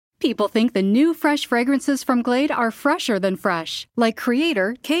People think the new fresh fragrances from Glade are fresher than fresh, like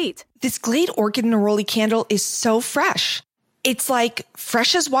creator Kate. This Glade Orchid Neroli candle is so fresh. It's like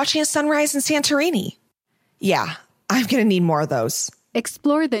fresh as watching a sunrise in Santorini. Yeah, I'm going to need more of those.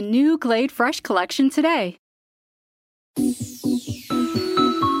 Explore the new Glade Fresh collection today.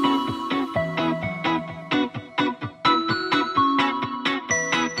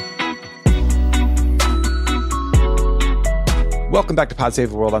 Welcome back to Pod Save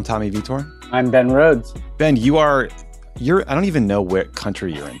the World. I'm Tommy Vitor. I'm Ben Rhodes. Ben, you're I don't even know what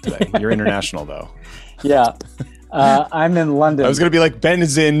country you're in today. You're international though. Yeah. I'm in London. I was going to be like, Ben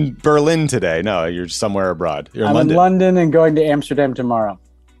is in Berlin today. No, you're somewhere abroad. You're in I'm London. in London and going to Amsterdam tomorrow.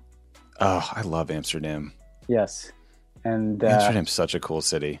 Oh, I love Amsterdam. Yes. And Amsterdam's such a cool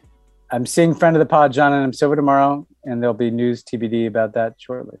city. I'm seeing friend of the pod, John and Silva tomorrow, and there'll be news TBD about that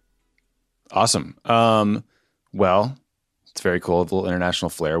shortly. Awesome. Well, it's very cool, a little international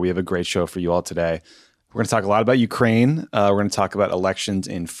flair. We have a great show for you all today. We're going to talk a lot about Ukraine. We're going to talk about elections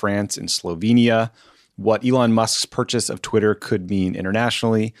in France and Slovenia, what Elon Musk's purchase of Twitter could mean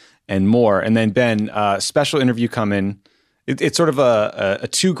internationally, and more. And then, Ben, special interview coming. It's sort of a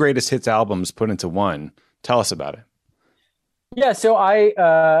two greatest hits albums put into one. Tell us about it. Yeah, so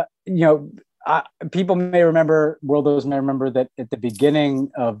people may remember, worldos may remember that at the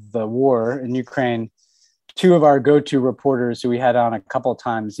beginning of the war in Ukraine, two of our go-to reporters who we had on a couple of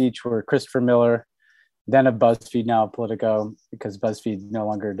times each were Christopher Miller, then of BuzzFeed, now Politico, because BuzzFeed no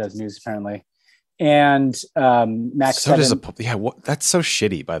longer does news apparently, and Max. So does that's so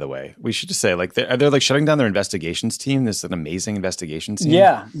shitty. By the way, we should just say they're like shutting down their investigations team. This is an amazing investigations team.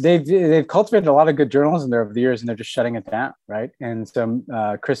 Yeah, they've cultivated a lot of good journalism there over the years, and they're just shutting it down, right? And so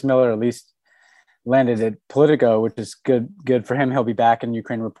Chris Miller at least landed at Politico, which is good for him. He'll be back in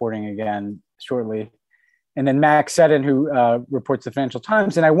Ukraine reporting again shortly. And then Max Seddon, who reports the Financial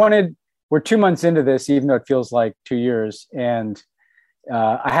Times. And we're 2 months into this, even though it feels like 2 years. And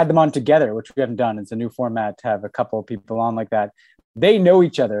I had them on together, which we haven't done. It's a new format to have a couple of people on like that. They know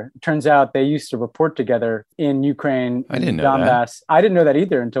each other. It turns out they used to report together in Ukraine. I didn't know Donbass. that. I didn't know that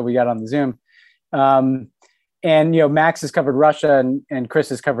either until we got on the Zoom. And, Max has covered Russia and Chris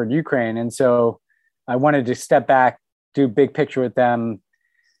has covered Ukraine. And so I wanted to step back, do big picture with them.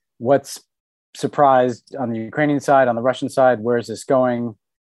 What's surprised on the Ukrainian side, on the Russian side? Where is this going?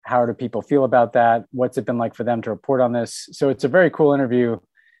 How do people feel about that? What's it been like for them to report on this? So it's a very cool interview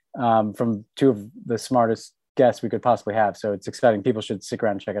from two of the smartest guests we could possibly have. So it's exciting. People should stick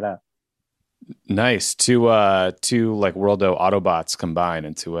around and check it out. Nice. Two like Worldo Autobots combine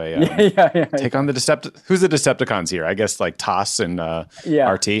into a take on the who's the Decepticons here? I guess like Toss and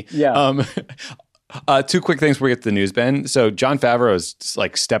RT. Yeah. Two quick things before we get to the news, Ben. So John Favreau is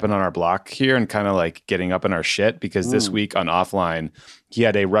like stepping on our block here and kind of like getting up in our shit because this week on Offline, he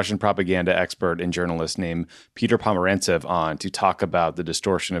had a Russian propaganda expert and journalist named Peter Pomerantsev on to talk about the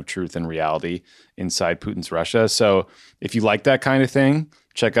distortion of truth and reality inside Putin's Russia. So if you like that kind of thing,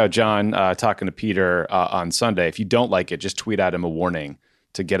 check out John talking to Peter on Sunday. If you don't like it, just tweet at him a warning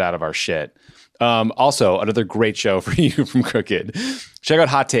to get out of our shit. Also, another great show for you from Crooked. Check out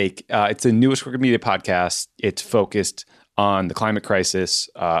Hot Take. It's the newest Crooked Media podcast. It's focused on the climate crisis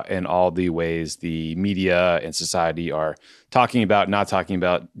and all the ways the media and society are talking about, not talking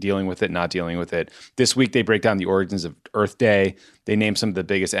about, dealing with it, not dealing with it. This week, they break down the origins of Earth Day. They name some of the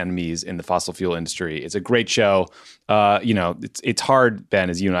biggest enemies in the fossil fuel industry. It's a great show. It's hard,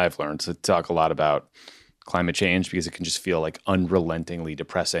 Ben, as you and I have learned, to talk a lot about climate change because it can just feel like unrelentingly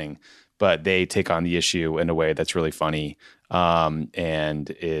depressing. But they take on the issue in a way that's really funny and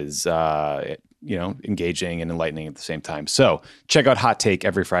is engaging and enlightening at the same time. So check out Hot Take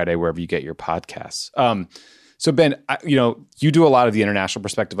every Friday wherever you get your podcasts. So Ben, you do a lot of the international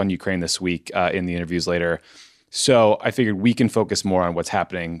perspective on Ukraine this week in the interviews later. So I figured we can focus more on what's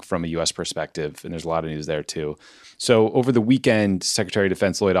happening from a U.S. perspective, and there's a lot of news there too. So over the weekend, Secretary of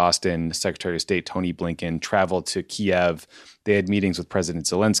Defense Lloyd Austin, Secretary of State Tony Blinken traveled to Kiev. They had meetings with President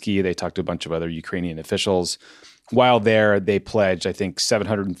Zelensky. They talked to a bunch of other Ukrainian officials. While there, they pledged, I think,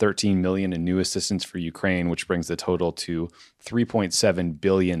 $713 million in new assistance for Ukraine, which brings the total to $3.7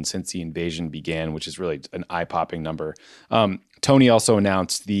 billion since the invasion began, which is really an eye-popping number. Tony also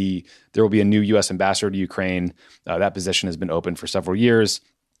announced there will be a new U.S. ambassador to Ukraine. That position has been open for several years.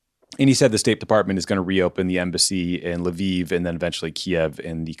 And he said the State Department is going to reopen the embassy in Lviv and then eventually Kiev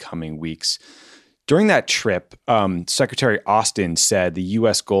in the coming weeks. During that trip, Secretary Austin said the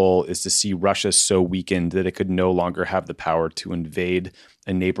U.S. goal is to see Russia so weakened that it could no longer have the power to invade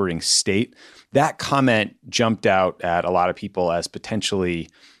a neighboring state. That comment jumped out at a lot of people as potentially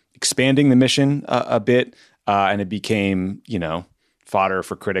expanding the mission a bit, and it became, fodder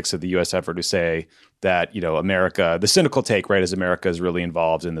for critics of the U.S. effort who say that, America, the cynical take, right, is America is really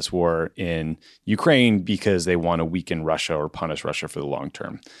involved in this war in Ukraine because they want to weaken Russia or punish Russia for the long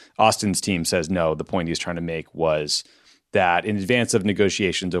term. Austin's team says no. The point he's trying to make was that in advance of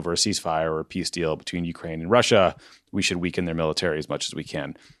negotiations over a ceasefire or a peace deal between Ukraine and Russia, we should weaken their military as much as we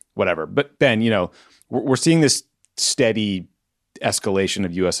can, whatever. But Ben, we're seeing this steady escalation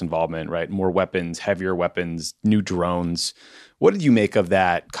of U.S. involvement, right? More weapons, heavier weapons, new drones. What did you make of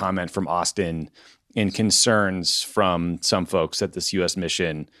that comment from Austin and concerns from some folks that this U.S.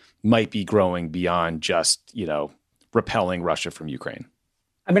 mission might be growing beyond just, repelling Russia from Ukraine?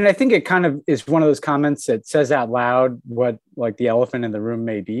 I mean, I think it kind of is one of those comments that says out loud what like the elephant in the room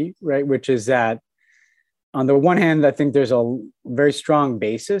may be, right? Which is that on the one hand, I think there's a very strong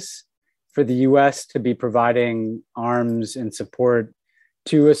basis for the U.S. to be providing arms and support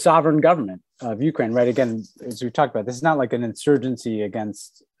to a sovereign government of Ukraine, right? Again, as we talked about, this is not like an insurgency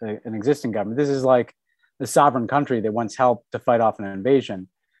against an existing government. This is like a sovereign country that once helped to fight off an invasion.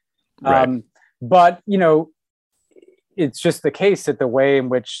 Right. But, it's just the case that the way in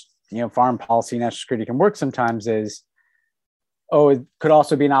which, foreign policy, national security can work sometimes is, it could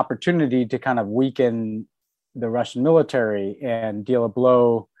also be an opportunity to kind of weaken the Russian military and deal a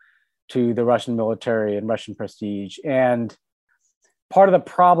blow to the Russian military and Russian prestige. And part of the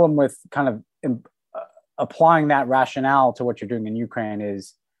problem with kind of applying that rationale to what you're doing in Ukraine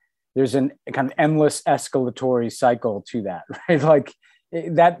is there's a kind of endless escalatory cycle to that, right? Like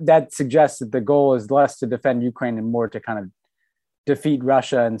that suggests that the goal is less to defend Ukraine and more to kind of defeat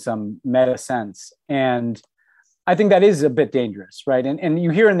Russia in some meta sense. And I think that is a bit dangerous, right? And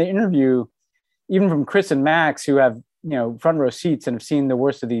you hear in the interview, even from Chris and Max, who have front row seats and have seen the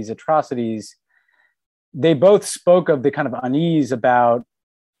worst of these atrocities, they both spoke of the kind of unease about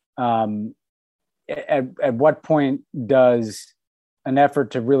at what point does an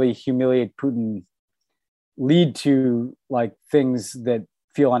effort to really humiliate Putin lead to like things that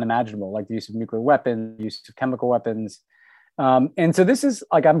feel unimaginable, like the use of nuclear weapons, use of chemical weapons. And so this is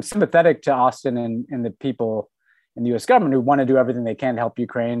like, I'm sympathetic to Austin and the people in the US government who want to do everything they can to help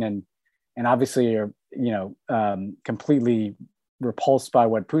Ukraine and obviously are, completely repulsed by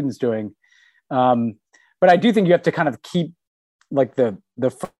what Putin's doing. But I do think you have to kind of keep like the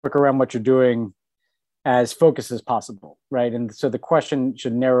framework around what you're doing as focused as possible, right? And so the question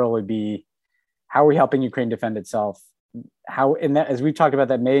should narrowly be, how are we helping Ukraine defend itself? How, in that, as we've talked about,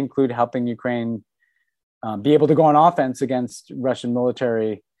 that may include helping Ukraine be able to go on offense against Russian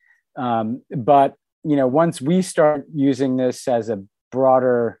military. But, once we start using this as a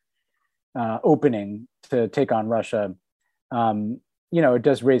broader opening to take on Russia, it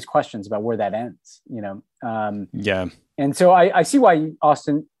does raise questions about where that ends, Yeah. And so I see why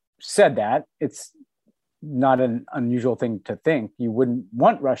Austin said that. It's not an unusual thing to think. You wouldn't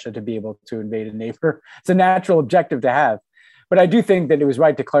want Russia to be able to invade a neighbor. It's a natural objective to have. But I do think that it was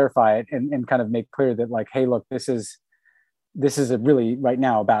right to clarify it and kind of make clear that like, hey, look, this is a really right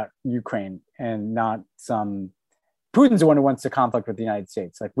now about Ukraine and not Putin's the one who wants to conflict with the United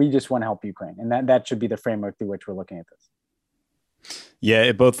States. Like we just want to help Ukraine. And that should be the framework through which we're looking at this. Yeah,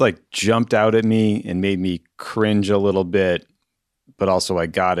 it both like jumped out at me and made me cringe a little bit, but also I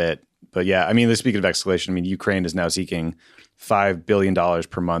got it. But yeah, I mean, speaking of escalation, Ukraine is now seeking $5 billion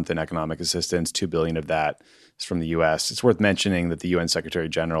per month in economic assistance. $2 billion of that is from the U.S. It's worth mentioning that the UN Secretary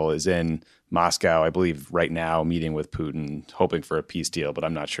General is in Moscow, I believe, right now, meeting with Putin, hoping for a peace deal. But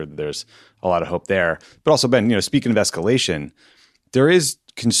I'm not sure that there's a lot of hope there. But also, Ben, speaking of escalation, there is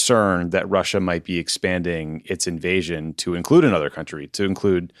concern that Russia might be expanding its invasion to include another country, to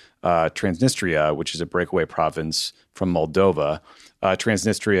include Transnistria, which is a breakaway province from Moldova.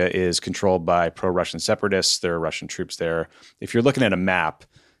 Transnistria is controlled by pro-Russian separatists. There are Russian troops there. If you're looking at a map,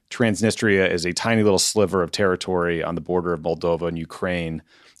 Transnistria is a tiny little sliver of territory on the border of Moldova and Ukraine.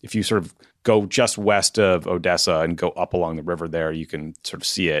 If you sort of go just west of Odessa and go up along the river there, you can sort of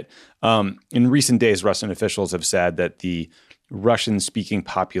see it. In recent days, Russian officials have said that the Russian-speaking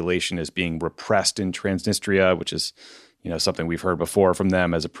population is being repressed in Transnistria, which is something we've heard before from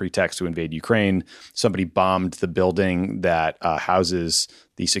them as a pretext to invade Ukraine. Somebody bombed the building that houses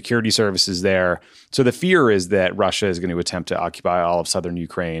the security services there. So the fear is that Russia is going to attempt to occupy all of southern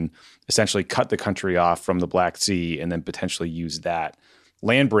Ukraine, essentially cut the country off from the Black Sea, and then potentially use that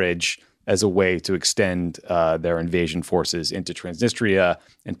land bridge as a way to extend their invasion forces into Transnistria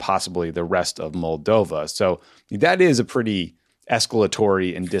and possibly the rest of Moldova. So that is a pretty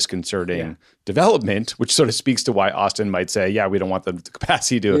escalatory and disconcerting development, which sort of speaks to why Austin might say, yeah, we don't want the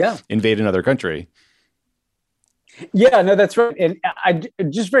capacity to invade another country. Yeah, no, that's right. And I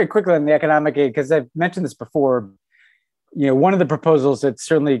just very quickly on the economic aid, because I've mentioned this before, one of the proposals that's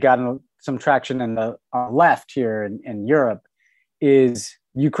certainly gotten some traction in the left here in Europe is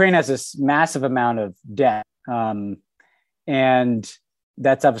Ukraine has this massive amount of debt, and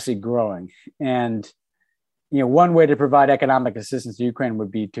that's obviously growing. And one way to provide economic assistance to Ukraine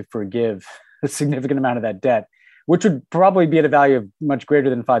would be to forgive a significant amount of that debt, which would probably be at a value of much greater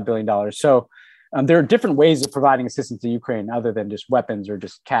than $5 billion. So there are different ways of providing assistance to Ukraine other than just weapons or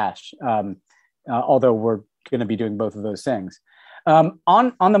just cash, although we're going to be doing both of those things. On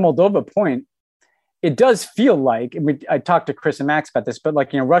the Moldova point, it does feel like, I talked to Chris and Max about this, but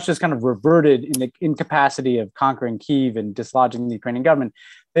Russia's kind of reverted in the incapacity of conquering Kyiv and dislodging the Ukrainian government.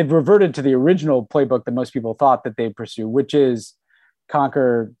 They've reverted to the original playbook that most people thought that they'd pursue, which is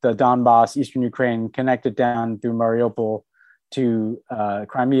conquer the Donbass, Eastern Ukraine, connect it down through Mariupol to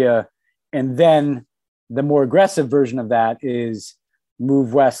Crimea. And then the more aggressive version of that is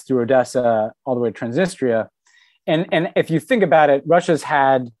move west through Odessa all the way to Transnistria. And if you think about it, Russia's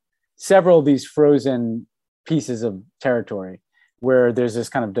had several of these frozen pieces of territory where there's this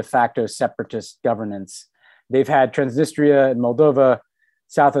kind of de facto separatist governance. They've had Transnistria and Moldova,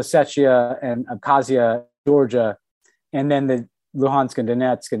 South Ossetia and Abkhazia, Georgia, and then the Luhansk and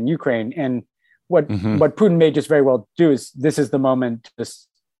Donetsk in Ukraine. And what Putin may just very well do is this is the moment to just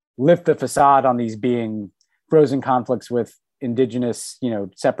lift the facade on these being frozen conflicts with indigenous,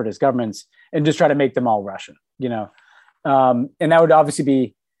 separatist governments and just try to make them all Russian, and that would obviously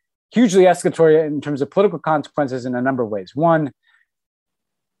be hugely escalatory in terms of political consequences in a number of ways. One,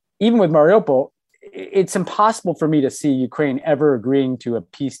 even with Mariupol, it's impossible for me to see Ukraine ever agreeing to a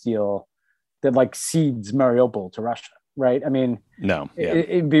peace deal that cedes Mariupol to Russia, right? I mean, no, yeah.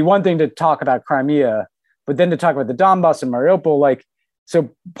 It'd be one thing to talk about Crimea, but then to talk about the Donbass and Mariupol, so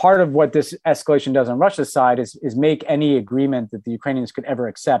part of what this escalation does on Russia's side is make any agreement that the Ukrainians could ever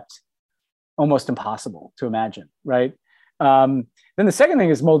accept almost impossible to imagine, right? Then the second thing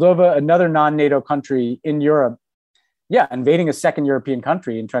is Moldova, another non-NATO country in Europe, invading a second European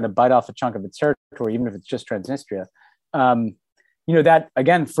country and trying to bite off a chunk of its territory, even if it's just Transnistria. That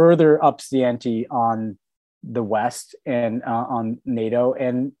again further ups the ante on the West and on NATO,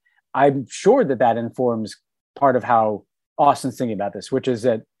 and I'm sure that informs part of how Austin's thinking about this, which is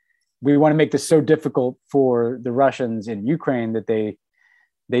that we want to make this so difficult for the Russians in Ukraine that they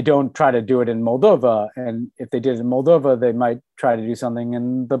don't try to do it in Moldova. And if they did it in Moldova, they might try to do something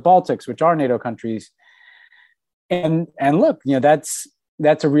in the Baltics, which are NATO countries. And look, that's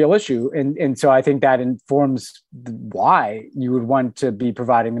a real issue. And so I think that informs why you would want to be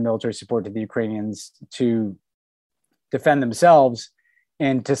providing the military support to the Ukrainians to defend themselves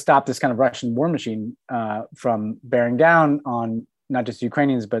and to stop this kind of Russian war machine from bearing down on not just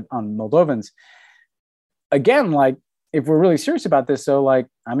Ukrainians, but on Moldovans. Again, if we're really serious about this, so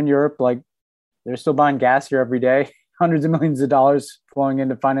I'm in Europe, they're still buying gas here every day, hundreds of millions of dollars flowing in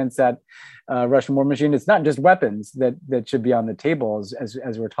to finance that Russian war machine. It's not just weapons that should be on the table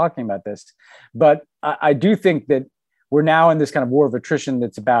as we're talking about this. But I do think that we're now in this kind of war of attrition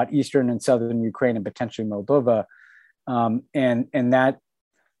that's about Eastern and Southern Ukraine and potentially Moldova. And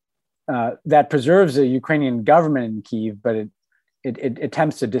that preserves a Ukrainian government in Kyiv, but it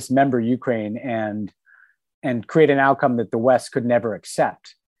attempts to dismember Ukraine and create an outcome that the West could never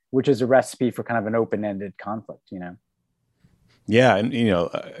accept, which is a recipe for kind of an open-ended conflict, Yeah.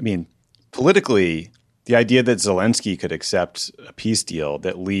 And, politically, the idea that Zelensky could accept a peace deal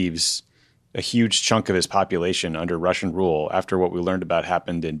that leaves a huge chunk of his population under Russian rule after what we learned about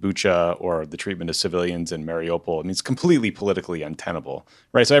happened in Bucha or the treatment of civilians in Mariupol, it's completely politically untenable,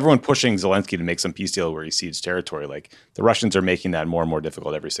 right? So everyone pushing Zelensky to make some peace deal where he cedes territory, the Russians are making that more and more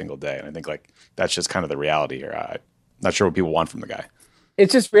difficult every single day. And I think that's just kind of the reality here. I'm not sure what people want from the guy.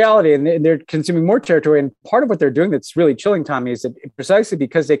 It's just reality, and they're consuming more territory. And part of what they're doing that's really chilling, Tommy, is that precisely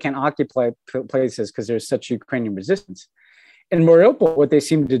because they can't occupy places because there's such Ukrainian resistance. In Mariupol, what they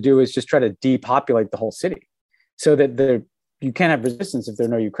seem to do is just try to depopulate the whole city so that you can't have resistance if there are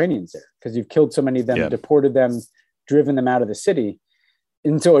no Ukrainians there because you've killed so many of them, deported them, driven them out of the city.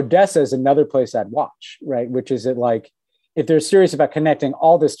 And so Odessa is another place I'd watch, right? Which is that if they're serious about connecting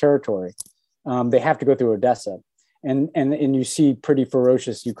all this territory, they have to go through Odessa. And you see pretty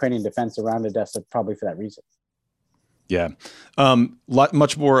ferocious Ukrainian defense around Odessa, probably for that reason. Yeah.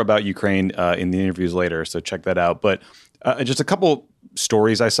 Much more about Ukraine in the interviews later, so check that out. But just a couple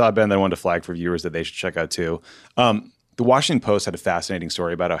stories I saw, Ben, that I wanted to flag for viewers that they should check out too. The Washington Post had a fascinating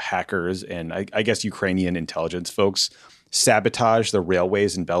story about how hackers and I guess Ukrainian intelligence folks sabotaged the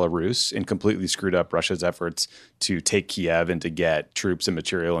railways in Belarus and completely screwed up Russia's efforts to take Kiev and to get troops and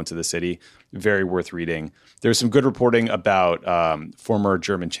material into the city. Very worth reading. There's some good reporting about former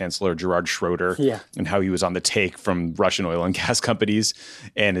German Chancellor Gerhard Schroeder and how he was on the take from Russian oil and gas companies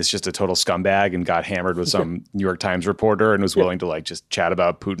and is just a total scumbag and got hammered with some New York Times reporter and was willing to like just chat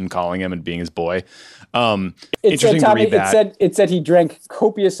about Putin calling him and being his boy. Interesting to read that. It said he drank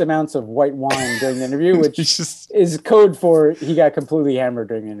copious amounts of white wine during the interview, which is code for he got completely hammered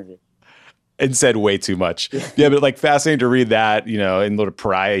during the interview. And said way too much. Yeah, but like fascinating to read that, and what a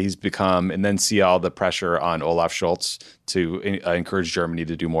pariah he's become, and then see all the pressure on Olaf Scholz to encourage Germany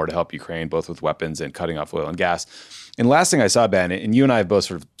to do more to help Ukraine, both with weapons and cutting off oil and gas. And last thing I saw, Ben, and you and I have both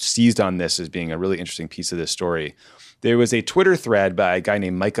sort of seized on this as being a really interesting piece of this story. There was a Twitter thread by a guy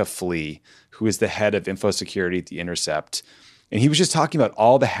named Micah Flea, who is the head of info security at The Intercept. And he was just talking about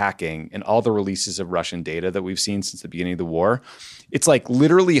all the hacking and all the releases of Russian data that we've seen since the beginning of the war. It's like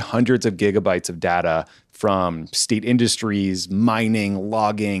literally hundreds of gigabytes of data from state industries, mining,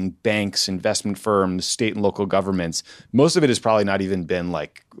 logging, banks, investment firms, state and local governments. Most of it has probably not even been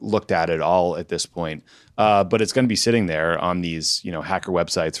like looked at all at this point. But it's going to be sitting there on these, hacker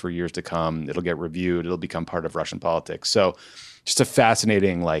websites for years to come. It'll get reviewed. It'll become part of Russian politics. So just a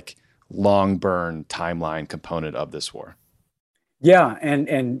fascinating, like long burn timeline component of this war. Yeah,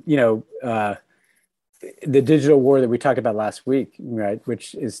 and the digital war that we talked about last week, right,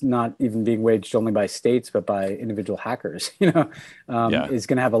 which is not even being waged only by states but by individual hackers, is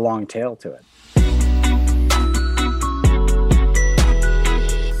going to have a long tail to it.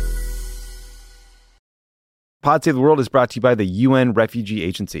 Pod Save the World is brought to you by the UN Refugee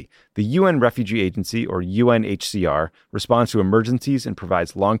Agency. The UN Refugee Agency, or UNHCR, responds to emergencies and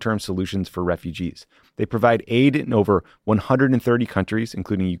provides long-term solutions for refugees. They provide aid in over 130 countries,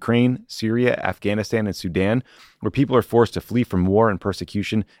 including Ukraine, Syria, Afghanistan, and Sudan, where people are forced to flee from war and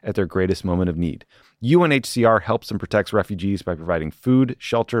persecution at their greatest moment of need. UNHCR helps and protects refugees by providing food,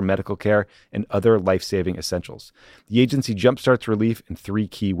 shelter, medical care, and other life-saving essentials. The agency jumpstarts relief in 3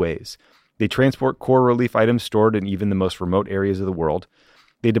 key ways. They transport core relief items stored in even the most remote areas of the world.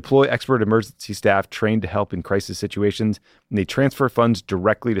 They deploy expert emergency staff trained to help in crisis situations, and they transfer funds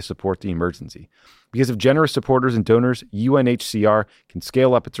directly to support the emergency. Because of generous supporters and donors, UNHCR can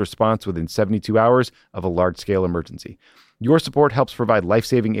scale up its response within 72 hours of a large-scale emergency. Your support helps provide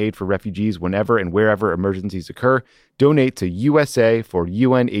life-saving aid for refugees whenever and wherever emergencies occur. Donate to USA for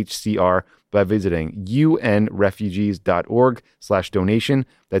UNHCR by visiting unrefugees.org/donation.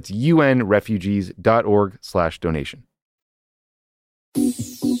 That's unrefugees.org/donation.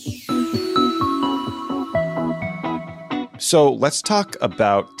 So let's talk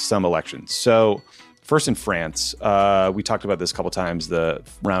about some elections. So first in France, we talked about this a couple times, the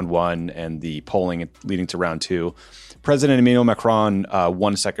round 1 and the polling leading to round 2. President Emmanuel Macron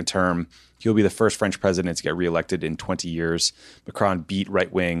won a second term. He'll be the first French president to get reelected in 20 years. Macron beat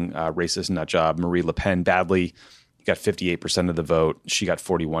right-wing racist nutjob Marie Le Pen badly. He got 58% of the vote. She got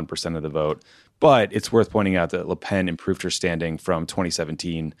 41% of the vote. But it's worth pointing out that Le Pen improved her standing from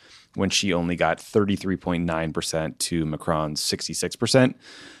 2017 when she only got 33.9% to Macron's 66%.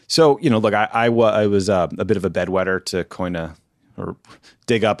 So, look, I was a bit of a bedwetter to or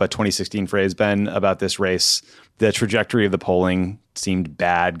dig up a 2016 phrase, Ben, about this race. The trajectory of the polling seemed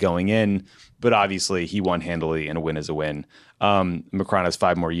bad going in, but obviously he won handily, and a win is a win. Macron has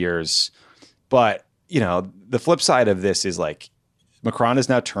 5 more years. But, the flip side of this is like Macron is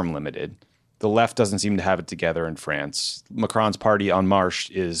now term limited. The left doesn't seem to have it together in France. Macron's party En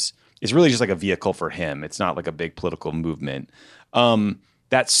Marche is really just like a vehicle for him. It's not like a big political movement.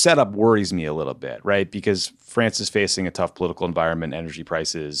 That setup worries me a little bit, right? Because France is facing a tough political environment, energy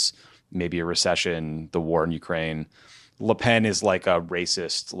prices, maybe a recession, the war in Ukraine. Le Pen is like a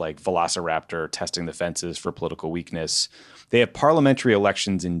racist, like velociraptor testing the fences for political weakness. They have parliamentary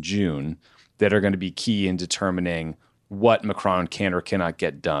elections in June that are going to be key in determining what Macron can or cannot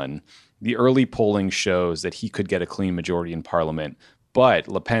get done. The early polling shows that he could get a clean majority in parliament, but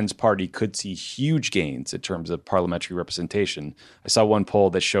Le Pen's party could see huge gains in terms of parliamentary representation. I saw one poll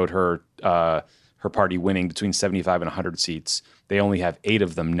that showed her party winning between 75 and 100 seats. They only have 8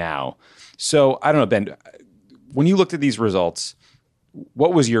 of them now. So I don't know, Ben, when you looked at these results,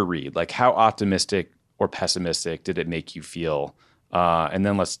 what was your read? Like, how optimistic or pessimistic did it make you feel? And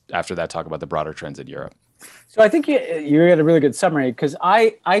then let's, after that, talk about the broader trends in Europe. So I think you had a really good summary, because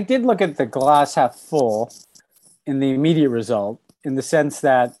I did look at the glass half full in the immediate result, in the sense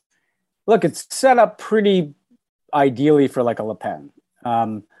that, look, it's set up pretty ideally for like a Le Pen.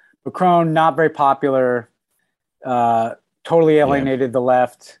 Macron, not very popular, totally alienated the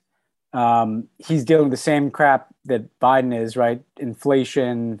left. He's dealing with the same crap that Biden is, right?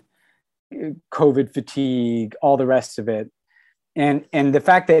 Inflation, COVID fatigue, all the rest of it. And the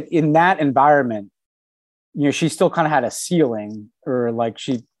fact that in that environment, she still kind of had a ceiling, or like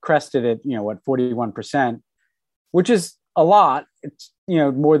she crested at 41%, which is a lot. It's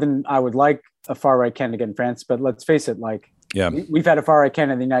more than I would like a far right candidate in France. But let's face it, like we've had a far right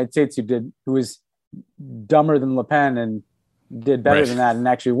candidate in the United States who was dumber than Le Pen and did better than that and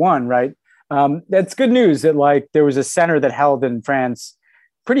actually won. Right. That's good news that like there was a center that held in France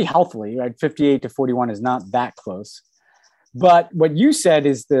pretty healthily. Right, 58-41 is not that close. But what you said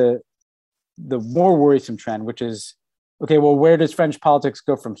is the more worrisome trend, which is, okay, well, where does French politics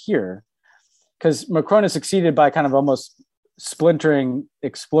go from here? Because Macron has succeeded by kind of almost splintering,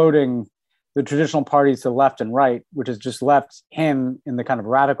 exploding the traditional parties to the left and right, which has just left him in the kind of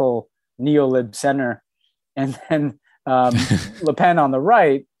radical neo-lib center, and then Le Pen on the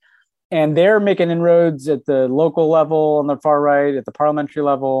right. And they're making inroads at the local level on the far right, at the parliamentary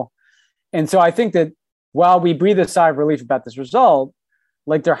level. And so I think that while we breathe a sigh of relief about this result,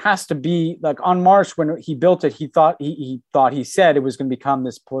 like there has to be, like on March when he built it, he said it was going to become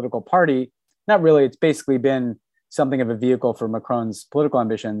this political party. Not really. It's basically been something of a vehicle for Macron's political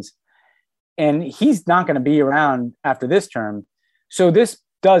ambitions. And he's not going to be around after this term. So this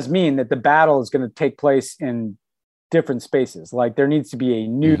does mean that the battle is going to take place in different spaces. Like there needs to be a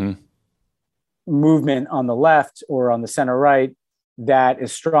new movement on the left or on the center right that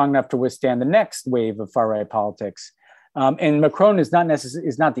is strong enough to withstand the next wave of far right politics. And Macron is not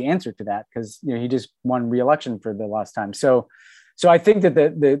the answer to that, because he just won re-election for the last time. So I think that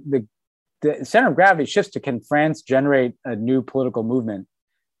the center of gravity shifts to, can France generate a new political movement?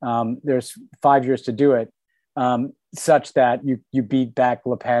 There's 5 years to do it, such that you beat back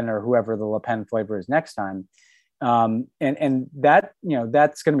Le Pen or whoever the Le Pen flavor is next time. And that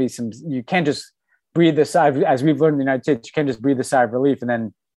that's going to be you can't just breathe the sigh, as we've learned in the United States, you can't just breathe the sigh of relief and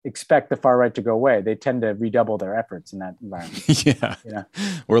then expect the far right to go away. They tend to redouble their efforts in that environment. Yeah.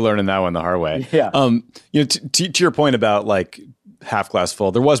 We're learning that one the hard way. Yeah. To your point about like half glass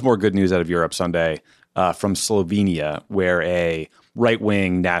full, there was more good news out of Europe Sunday from Slovenia, where a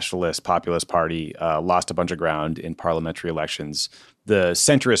right-wing nationalist populist party lost a bunch of ground in parliamentary elections. The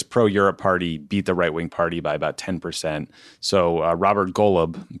centrist pro-Europe party beat the right-wing party by about 10%. So Robert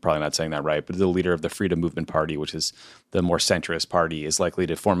Golob, I'm probably not saying that right, but the leader of the Freedom Movement Party, which is the more centrist party, is likely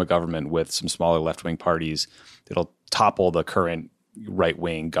to form a government with some smaller left-wing parties that'll topple the current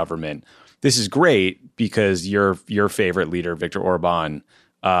right-wing government. This is great because your favorite leader, Viktor Orban,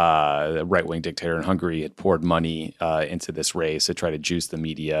 the right-wing dictator in Hungary, had poured money into this race to try to juice the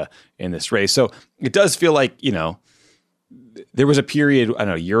media in this race. So it does feel like, there was a period, I don't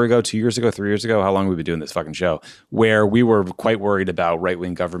know, a year ago, 2 years ago, 3 years ago, how long have we been doing this fucking show, where we were quite worried about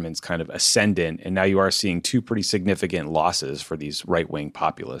right-wing governments kind of ascendant, and now you are seeing two pretty significant losses for these right-wing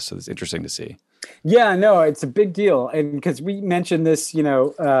populists. So it's interesting to see. Yeah, no, it's a big deal. And because we mentioned this,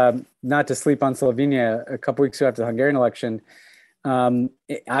 not to sleep on Slovenia, a couple weeks ago after the Hungarian election,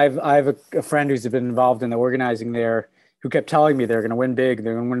 I've a friend who's been involved in the organizing there, who kept telling me they're going to win big.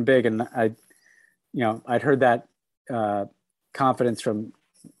 And I'd heard that confidence from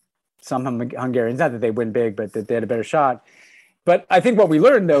some Hungarians, not that they win big, but that they had a better shot. But I think what we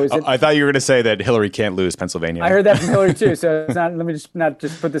learned, though, is that I thought you were going to say that Hillary can't lose Pennsylvania. I heard that from Hillary too. So it's not, let me just not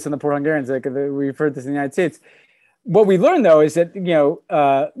just put this on the poor Hungarians. Like we've heard this in the United States. What we learned, though, is that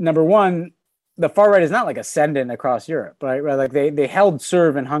number one, the far right is not like ascendant across Europe, right? Like they held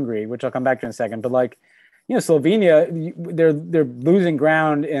serve in Hungary, which I'll come back to in a second. But like Slovenia, they're losing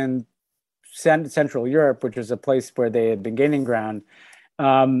ground in Central Europe, which is a place where they had been gaining ground.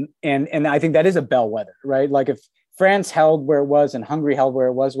 And I think that is a bellwether, right? Like if France held where it was and Hungary held where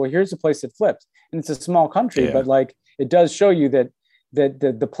it was, well, here's a place that flips. And it's a small country, but like it does show you that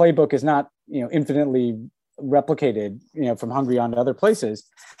the playbook is not, infinitely replicated, from Hungary onto other places.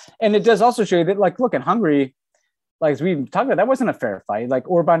 And it does also show you that, like, look, in Hungary, like as we talked about, that wasn't a fair fight. Like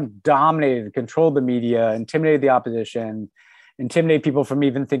Orban dominated, controlled the media, intimidated the opposition, intimidate people from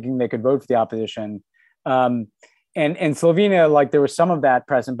even thinking they could vote for the opposition. And Slovenia, like there was some of that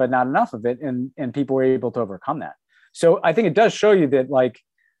present, but not enough of it. And people were able to overcome that. So I think it does show you that, like,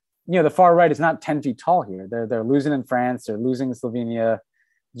 the far right is not 10 feet tall here. They're losing in France. They're losing in Slovenia.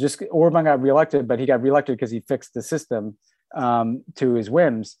 Just Orban got reelected, but he got reelected because he fixed the system to his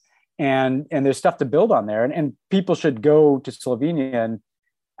whims. And there's stuff to build on there. And people should go to Slovenia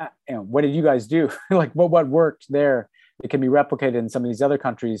and what did you guys do? Like what worked there? It can be replicated in some of these other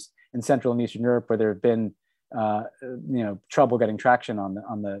countries in Central and Eastern Europe where there have been, trouble getting traction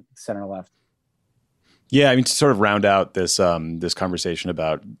on the center left. Yeah, I mean, to sort of round out this this conversation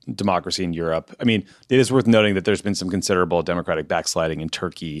about democracy in Europe, I mean, it is worth noting that there's been some considerable democratic backsliding in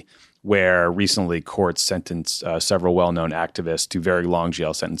Turkey, where recently courts sentenced several well-known activists to very long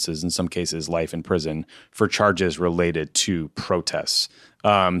jail sentences, in some cases life in prison, for charges related to protests.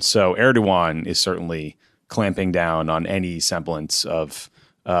 So Erdogan is certainly clamping down on any semblance of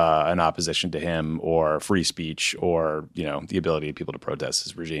an opposition to him or free speech or, you know, the ability of people to protest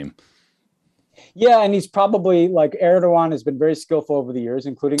his regime. Yeah, and he's probably, like, Erdogan has been very skillful over the years,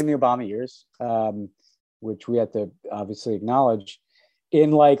 including in the Obama years, which we have to obviously acknowledge,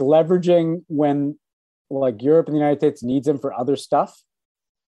 in like leveraging when like Europe and the United States needs him for other stuff,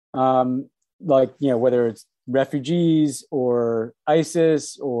 like, you know, whether it's refugees or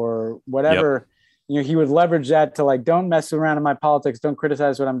ISIS or whatever. Yep. You know, he would leverage that to like, don't mess around in my politics, don't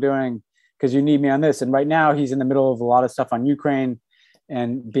criticize what I'm doing because you need me on this. And right now he's in the middle of a lot of stuff on Ukraine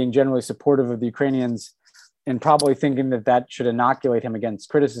and being generally supportive of the Ukrainians and probably thinking that that should inoculate him against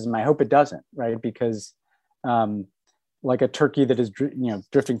criticism. I hope it doesn't, right? Because like a Turkey that is, you know,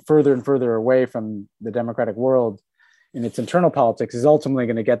 drifting further and further away from the democratic world in its internal politics is ultimately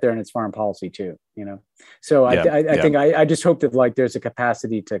going to get there in its foreign policy too, you know? So I think I just hope that like there's a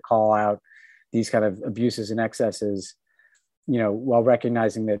capacity to call out these kind of abuses and excesses, you know, while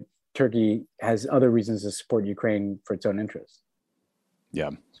recognizing that Turkey has other reasons to support Ukraine for its own interests.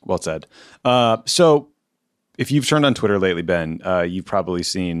 Yeah, well said. So if you've turned on Twitter lately, Ben, you've probably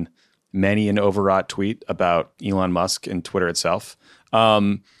seen many an overwrought tweet about Elon Musk and Twitter itself.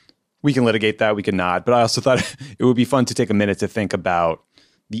 We can litigate that, we can not, but I also thought it would be fun to take a minute to think about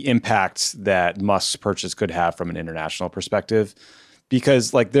the impacts that Musk's purchase could have from an international perspective.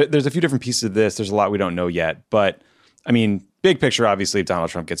 Because like there's a few different pieces of this. There's a lot we don't know yet. But I mean, big picture, obviously, if Donald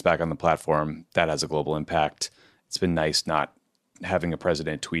Trump gets back on the platform, that has a global impact. It's been nice not having a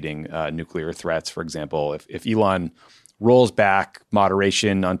president tweeting nuclear threats, for example. If Elon rolls back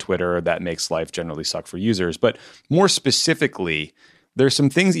moderation on Twitter, that makes life generally suck for users. But more specifically, there's some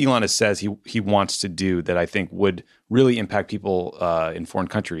things Elon says he wants to do that I think would really impact people in foreign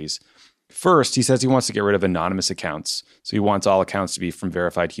countries. First, he says he wants to get rid of anonymous accounts. So he wants all accounts to be from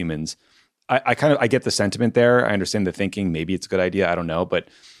verified humans. I get the sentiment there. I understand the thinking. Maybe it's a good idea. I don't know. But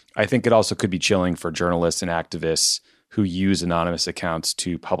I think it also could be chilling for journalists and activists who use anonymous accounts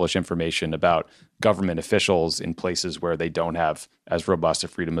to publish information about government officials in places where they don't have as robust a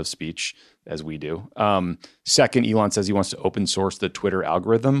freedom of speech as we do. Second, Elon says he wants to open source the Twitter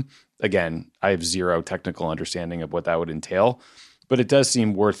algorithm. Again, I have zero technical understanding of what that would entail. But it does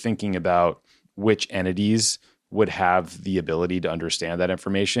seem worth thinking about which entities would have the ability to understand that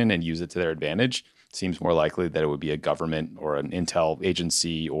information and use it to their advantage. It seems more likely that it would be a government or an intel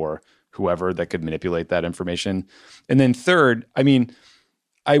agency or whoever that could manipulate that information. And then third, I mean,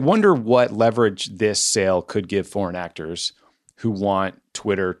 I wonder what leverage this sale could give foreign actors who want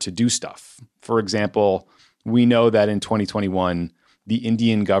Twitter to do stuff. For example, we know that in 2021, the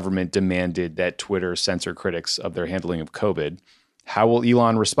Indian government demanded that Twitter censor critics of their handling of COVID. How will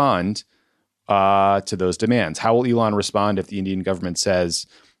Elon respond to those demands? How will Elon respond if the Indian government says,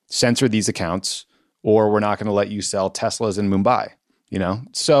 censor these accounts or we're not going to let you sell Teslas in Mumbai? You know,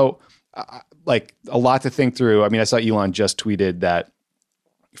 so like a lot to think through. I mean, I saw Elon just tweeted that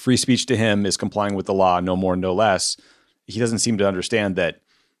free speech to him is complying with the law, no more, no less. He doesn't seem to understand that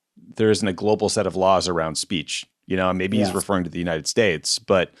there isn't a global set of laws around speech. You know, maybe he's referring to the United States,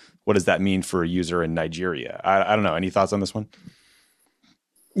 but what does that mean for a user in Nigeria? I don't know. Any thoughts on this one?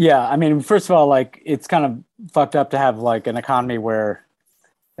 Yeah, I mean, first of all, like it's kind of fucked up to have like an economy where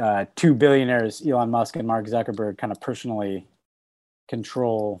two billionaires, Elon Musk and Mark Zuckerberg, kind of personally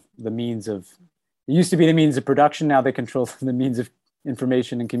control the means of. It used to be the means of production. Now they control the means of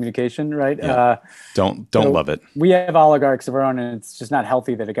information and communication, right? Yeah. Don't love it. We have oligarchs of our own, and it's just not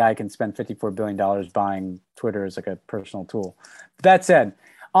healthy that a guy can spend $54 billion buying Twitter as like a personal tool. That said,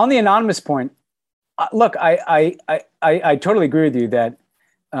 on the anonymous point, look, I totally agree with you that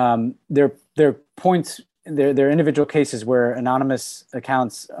there are points, there are individual cases where anonymous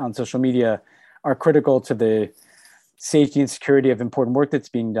accounts on social media are critical to the safety and security of important work that's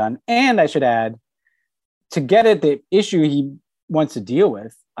being done. And I should add, to get at the issue he wants to deal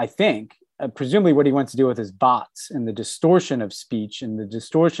with, I think, presumably what he wants to deal with is bots and the distortion of speech and the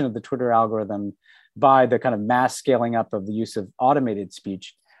distortion of the Twitter algorithm by the kind of mass scaling up of the use of automated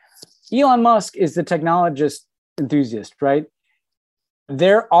speech. Elon Musk is the technologist enthusiast, right?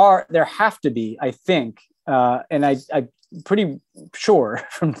 There have to be, I think, and I'm pretty sure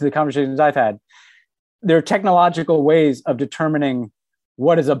from the conversations I've had, there are technological ways of determining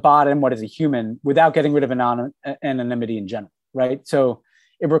what is a bot and what is a human without getting rid of anonymity in general, right? So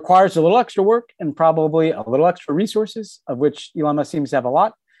It requires a little extra work and probably a little extra resources, of which Elon Musk seems to have a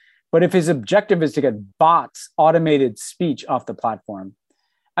lot. But if his objective is to get bots, automated speech off the platform,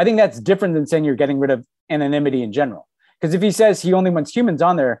 I think that's different than saying you're getting rid of anonymity in general. Because if he says he only wants humans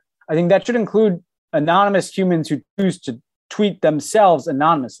on there, I think that should include anonymous humans who choose to tweet themselves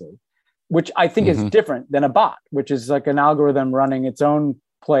anonymously, which I think is different than a bot, which is like an algorithm running its own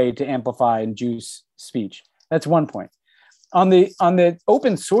play to amplify and juice speech. That's one point. On the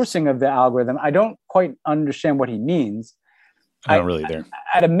open sourcing of the algorithm, I don't quite understand what he means. I don't really either.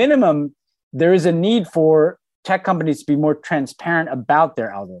 At a minimum, there is a need for tech companies to be more transparent about their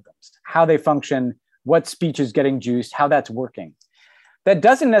algorithms, how they function, what speech is getting juiced, how that's working. That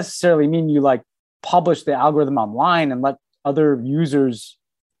doesn't necessarily mean you like publish the algorithm online and let other users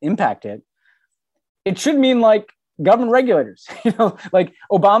impact it. It should mean like government regulators, like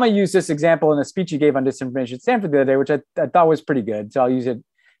Obama used this example in a speech he gave on disinformation at Stanford the other day, which I thought was pretty good. So I'll use it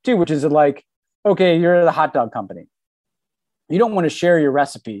too, which is like, okay, you're the hot dog company. You don't want to share your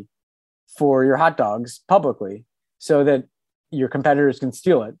recipe for your hot dogs publicly so that your competitors can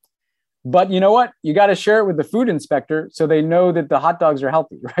steal it. But you know what? You got to share it with the food inspector so they know that the hot dogs are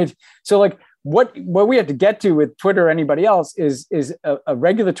healthy, right? So like what we have to get to with Twitter or anybody else is a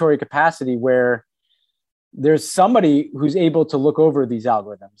regulatory capacity where there's somebody who's able to look over these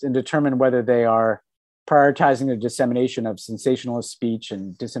algorithms and determine whether they are prioritizing the dissemination of sensationalist speech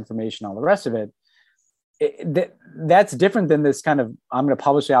and disinformation, all the rest of it. That's different than this kind of, I'm going to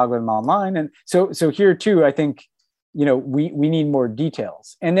publish the algorithm online. And so here too, I think, we need more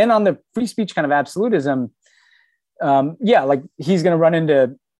details. And then on the free speech kind of absolutism, like he's going to run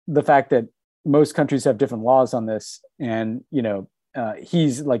into the fact that most countries have different laws on this. And,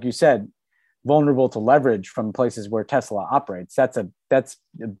 he's, like you said, vulnerable to leverage from places where Tesla operates. That's a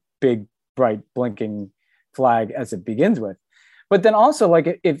big, bright, blinking flag as it begins with. But then also,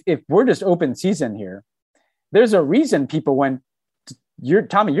 like, if we're just open season here, there's a reason people went.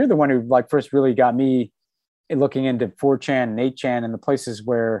 Tommy, you're the one who like first really got me looking into 4chan and 8chan and the places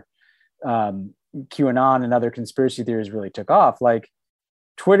where QAnon and other conspiracy theories really took off. Like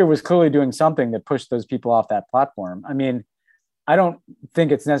Twitter was clearly doing something that pushed those people off that platform. I mean, I don't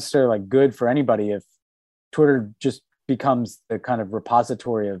think it's necessarily like good for anybody if Twitter just becomes the kind of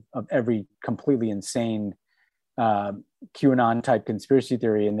repository of every completely insane QAnon type conspiracy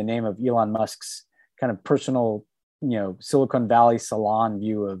theory in the name of Elon Musk's kind of personal, Silicon Valley salon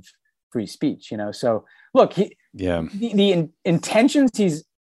view of free speech, So look, the intentions he's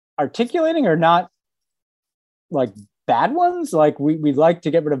articulating are not like bad ones. Like we'd like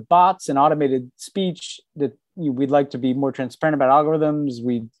to get rid of bots and automated speech, that we'd like to be more transparent about algorithms.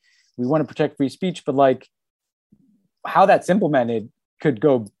 We want to protect free speech, but like how that's implemented could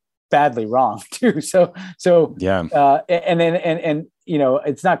go badly wrong too. So it's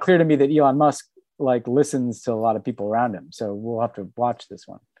not clear to me that Elon Musk like listens to a lot of people around him. So we'll have to watch this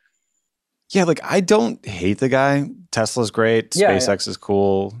one. Yeah, like I don't hate the guy. Tesla's great. SpaceX is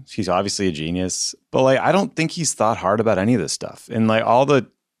cool. He's obviously a genius. But like I don't think he's thought hard about any of this stuff. And like all the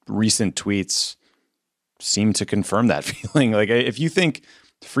recent tweets seem to confirm that feeling. Like if you think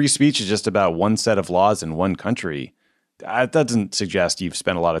free speech is just about one set of laws in one country, that doesn't suggest you've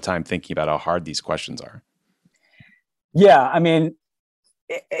spent a lot of time thinking about how hard these questions are. Yeah, I mean,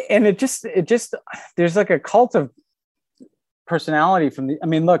 and it just there's like a cult of personality from the. I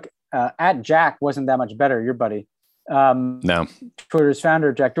mean, look, at Jack wasn't that much better. Your buddy, no, Twitter's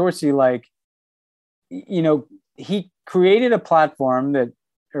founder Jack Dorsey, like, he created a platform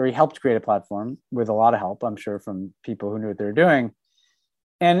or he helped create a platform with a lot of help, I'm sure, from people who knew what they were doing,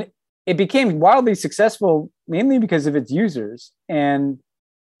 and it became wildly successful mainly because of its users. And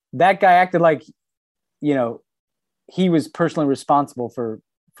that guy acted like, he was personally responsible for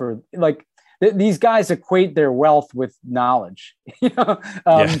like these guys equate their wealth with knowledge. You know what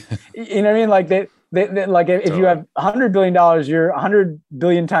I mean? Like they like if you have $100 billion, you're 100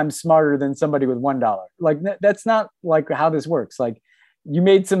 billion times smarter than somebody with $1. Like that's not like how this works. Like you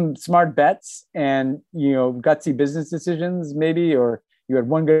made some smart bets and gutsy business decisions maybe, or you had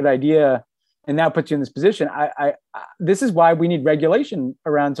one good idea and now puts you in this position. I this is why we need regulation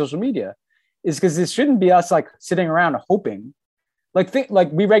around social media, is because this shouldn't be us like sitting around hoping. Like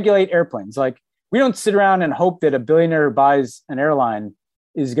we regulate airplanes. Like we don't sit around and hope that a billionaire who buys an airline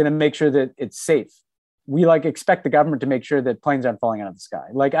is going to make sure that it's safe. We like expect the government to make sure that planes aren't falling out of the sky.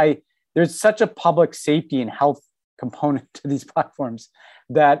 Like there's such a public safety and health component to these platforms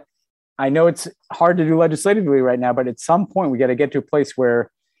that I know it's hard to do legislatively right now, but at some point we got to get to a place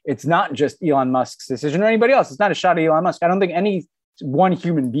where it's not just Elon Musk's decision or anybody else. It's not a shot at Elon Musk. I don't think any one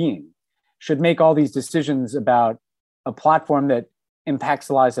human being should make all these decisions about a platform that impacts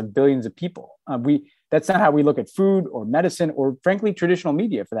the lives of billions of people. That's not how we look at food or medicine or, frankly, traditional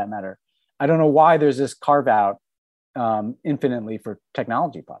media for that matter. I don't know why there's this carve out infinitely for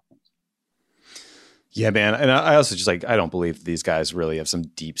technology platforms. Yeah, man. And I also just I don't believe these guys really have some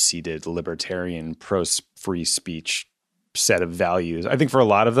deep-seated libertarian pro-free speech set of values. I think for a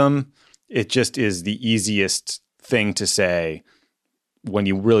lot of them, it just is the easiest thing to say when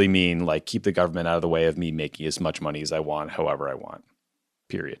you really mean keep the government out of the way of me making as much money as I want, however I want,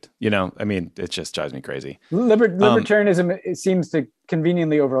 period. It just drives me crazy. Libertarianism, it seems to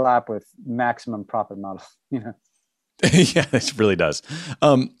conveniently overlap with maximum profit model, Yeah, it really does.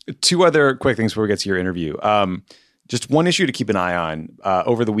 Two other quick things before we get to your interview. Just one issue to keep an eye on.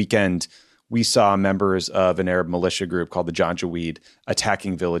 Over the weekend, we saw members of an Arab militia group called the Janjaweed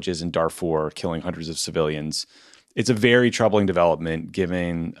attacking villages in Darfur, killing hundreds of civilians. It's a very troubling development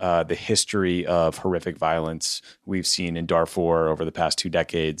given the history of horrific violence we've seen in Darfur over the past 2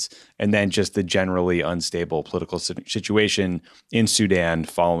 decades, and then just the generally unstable political situation in Sudan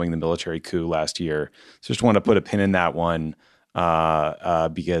following the military coup last year. So just want to put a pin in that one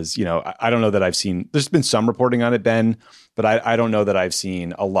because, I don't know that I've seen – there's been some reporting on it, Ben, but I don't know that I've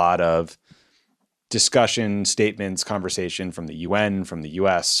seen a lot of discussion, statements, conversation from the UN, from the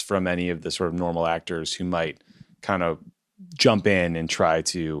US, from any of the sort of normal actors who might – kind of jump in and try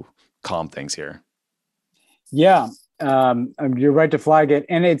to calm things here. Yeah, you're right to flag it.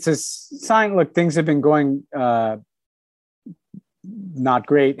 And it's a sign, look, things have been going not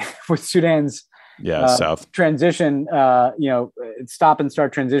great with Sudan's south transition, stop and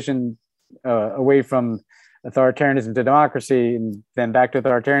start transition away from authoritarianism to democracy and then back to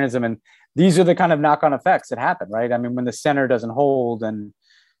authoritarianism. And these are the kind of knock-on effects that happen, right? I mean, when the center doesn't hold and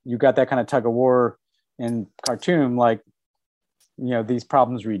you got that kind of tug of war in Khartoum, these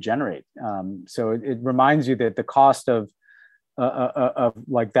problems regenerate. So it reminds you that the cost of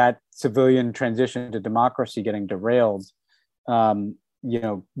that civilian transition to democracy getting derailed,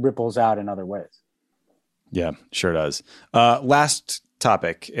 ripples out in other ways. Yeah, sure does. Last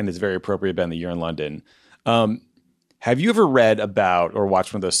topic, and it's very appropriate, Ben, that you're in London. Have you ever read about or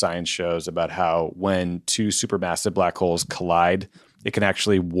watched one of those science shows about how when two supermassive black holes collide, it can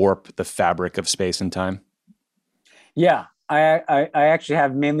actually warp the fabric of space and time? Yeah, I actually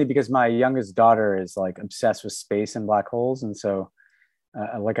have, mainly because my youngest daughter is obsessed with space and black holes. And so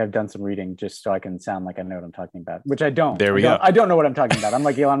I've done some reading just so I can sound like I know what I'm talking about, which I don't. There we go. I don't know what I'm talking about. I'm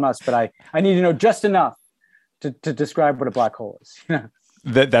like Elon Musk, but I need to know just enough to describe what a black hole is.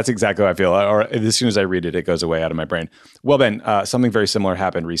 That's exactly how I feel. Or as soon as I read it, it goes away out of my brain. Well, Ben, something very similar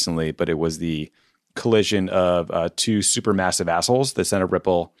happened recently, but it was the collision of two supermassive assholes that sent a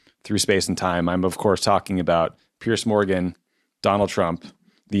ripple through space and time. I'm, of course, talking about Piers Morgan, Donald Trump.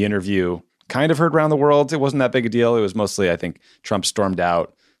 The interview kind of heard around the world. It wasn't that big a deal. It was mostly, I think, Trump stormed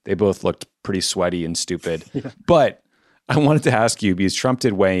out. They both looked pretty sweaty and stupid. Yeah. But I wanted to ask you, because Trump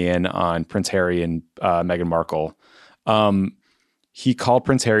did weigh in on Prince Harry and Meghan Markle. He called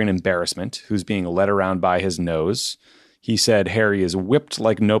Prince Harry an embarrassment, who's being led around by his nose. He said Harry is whipped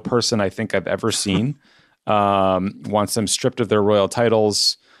like no person I think I've ever seen, wants them stripped of their royal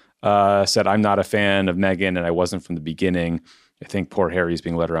titles, said, I'm not a fan of Meghan and I wasn't from the beginning. I think poor Harry's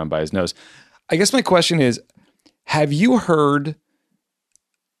being led around by his nose. I guess my question is, have you heard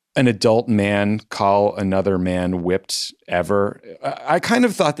an adult man call another man whipped ever? I kind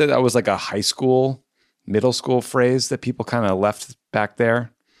of thought that was like a high school, middle school phrase that people kind of left back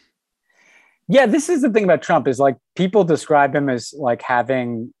there. Yeah, this is the thing about Trump is people describe him as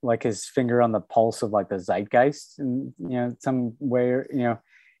having his finger on the pulse of the zeitgeist in some way,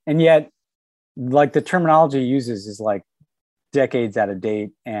 and yet the terminology he uses is decades out of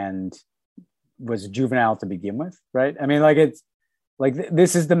date and was juvenile to begin with, right? I mean, it's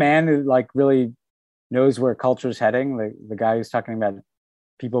this is the man who really knows where culture is heading. The guy who's talking about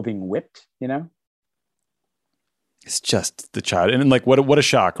people being whipped, It's just the child. And what a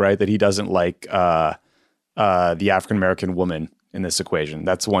shock, right? That he doesn't like the African-American woman in this equation.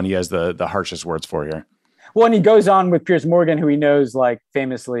 That's one he has the harshest words for here. Well, and he goes on with Piers Morgan, who he knows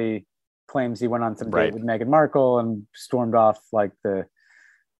famously claims he went on some date with Meghan Markle and stormed off the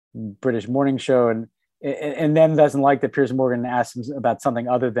British morning show and then doesn't like that Piers Morgan asks him about something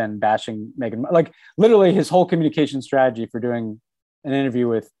other than bashing Meghan. Literally his whole communication strategy for doing an interview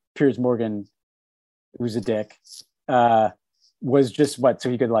with Piers Morgan, who's a dick, was just so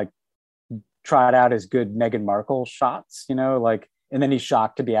he could try it out as good Meghan Markle shots, and then he's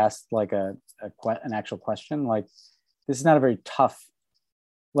shocked to be asked an actual question. This is not a very tough,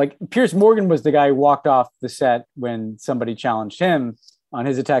 Piers Morgan was the guy who walked off the set when somebody challenged him on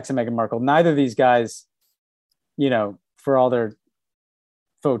his attacks on Meghan Markle. Neither of these guys, for all their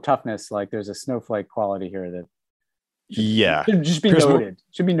faux toughness. Like there's a snowflake quality here that should just be noted.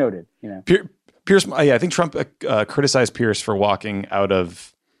 Should be noted. Pierce, I think Trump criticized Pierce for walking out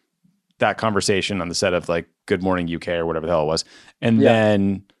of that conversation on the set of like Good Morning UK or whatever the hell it was, and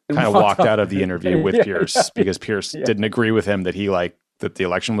then kind of walked out of the interview with Pierce because Pierce didn't agree with him that that the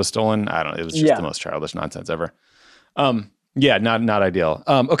election was stolen. I don't know. It was just the most childish nonsense ever. Not ideal.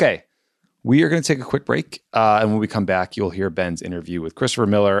 Okay. We are going to take a quick break. And when we come back, you'll hear Ben's interview with Christopher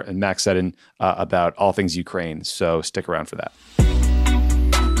Miller and Max Seddon about all things Ukraine. So stick around for that.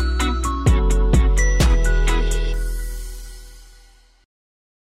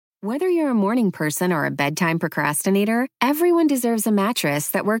 Whether you're a morning person or a bedtime procrastinator, everyone deserves a mattress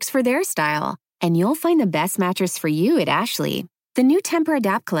that works for their style. And you'll find the best mattress for you at Ashley. The new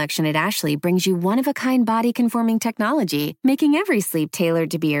Temper-Adapt collection at Ashley brings you one-of-a-kind body-conforming technology, making every sleep tailored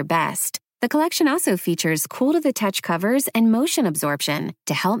to be your best. The collection also features cool-to-the-touch covers and motion absorption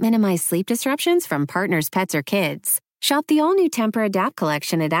to help minimize sleep disruptions from partners, pets, or kids. Shop the all-new Temper-Adapt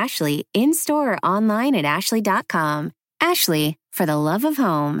collection at Ashley, in-store or online at ashley.com. Ashley, for the love of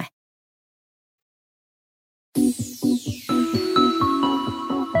home.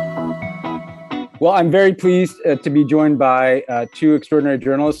 Well, I'm very pleased to be joined by two extraordinary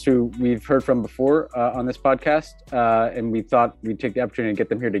journalists who we've heard from before on this podcast, and we thought we'd take the opportunity to get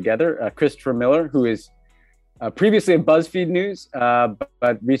them here together. Christopher Miller, who is previously at BuzzFeed News,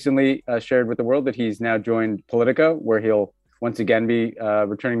 but recently shared with the world that he's now joined Politico, where he'll once again be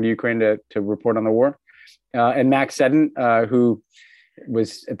returning to Ukraine to report on the war. And Max Seddon, who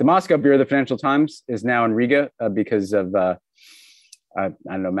was at the Moscow Bureau of the Financial Times, is now in Riga because of I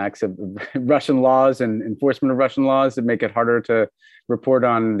don't know, Max, of Russian laws and enforcement of Russian laws that make it harder to report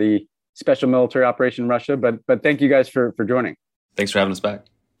on the special military operation in Russia. But thank you guys for joining. Thanks for having us back.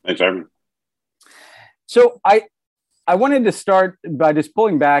 Thanks for having me. So I wanted to start by just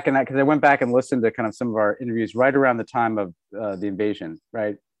pulling back, and because I went back and listened to kind of some of our interviews right around the time of the invasion,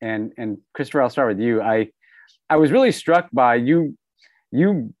 right? And Christopher, I'll start with you. I was really struck by you.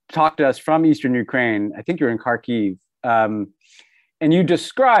 You talked to us from Eastern Ukraine. I think you're in Kharkiv. And you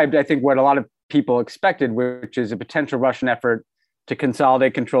described, I think, what a lot of people expected, which is a potential Russian effort to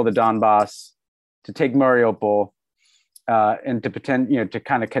consolidate control of the Donbass, to take Mariupol, and to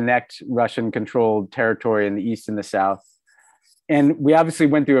kind of connect Russian-controlled territory in the east and the south. And we obviously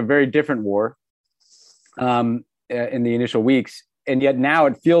went through a very different war in the initial weeks, and yet now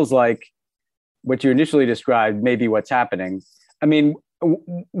it feels like what you initially described may be what's happening. I mean,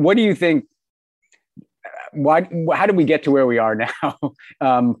 what do you think? How did we get to where we are now?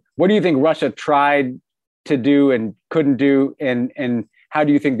 What do you think Russia tried to do and couldn't do, and how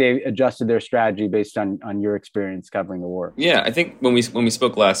do you think they adjusted their strategy based on your experience covering the war? Yeah, I think when we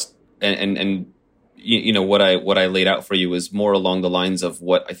spoke last, and you know what I laid out for you was more along the lines of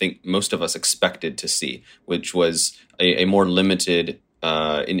what I think most of us expected to see, which was a more limited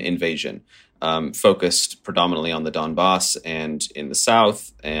invasion, focused predominantly on the Donbass and in the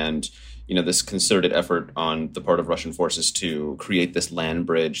south, and this concerted effort on the part of Russian forces to create this land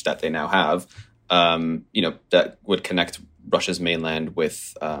bridge that they now have, that would connect Russia's mainland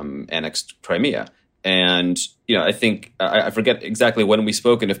with annexed Crimea. And, I think I forget exactly when we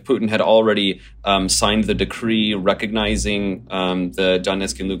spoke and if Putin had already signed the decree recognizing the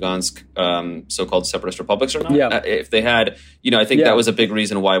Donetsk and Lugansk so-called separatist republics or not. Yeah. If they had, I think that was a big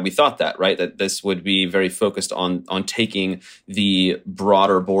reason why we thought that, right? That this would be very focused on taking the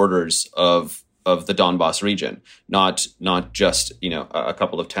broader borders of the Donbass region, not just, a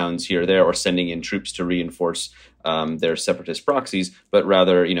couple of towns here or there, or sending in troops to reinforce their separatist proxies, but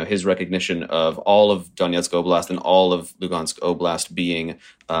rather, his recognition of all of Donetsk Oblast and all of Lugansk Oblast being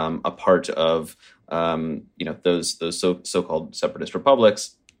a part of, those so-called separatist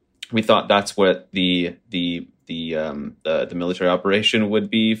republics. We thought that's what the military operation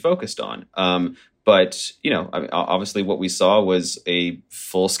would be focused on. But, obviously what we saw was a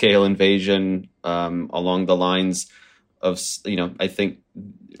full-scale invasion along the lines of, I think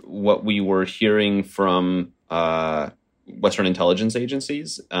what we were hearing from Western intelligence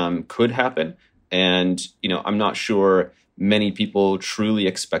agencies could happen. And, I'm not sure many people truly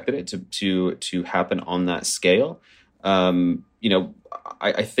expected it to happen on that scale. I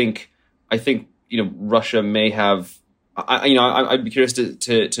think Russia may have. I'd be curious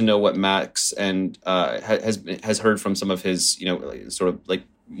to know what Max and has heard from some of his sort of like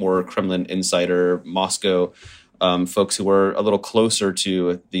more Kremlin insider Moscow folks who were a little closer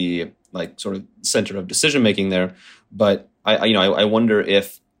to the sort of center of decision making there. But I wonder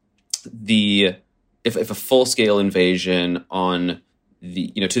if a full scale invasion on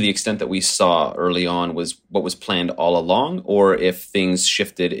to the extent that we saw early on was what was planned all along, or if things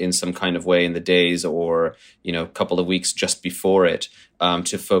shifted in some kind of way in the days or a couple of weeks just before it,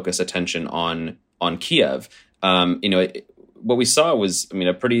 to focus attention on Kiev. What we saw was,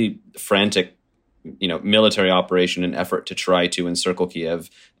 a pretty frantic, military operation and effort to try to encircle Kiev,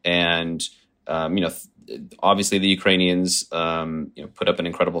 and obviously the Ukrainians put up an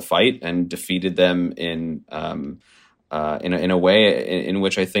incredible fight and defeated them in a way in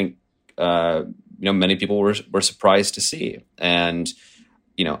which I think many people were surprised to see. And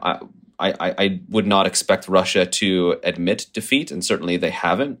I would not expect Russia to admit defeat, and certainly they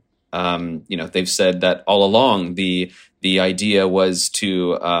haven't. They've said that all along the idea was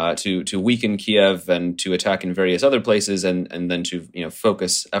to weaken Kiev and to attack in various other places, and then to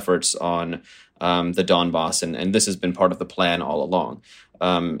focus efforts on the Donbass, and this has been part of the plan all along.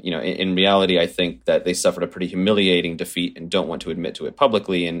 In reality, I think that they suffered a pretty humiliating defeat and don't want to admit to it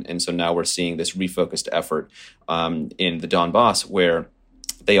publicly. And so now we're seeing this refocused effort in the Donbass, where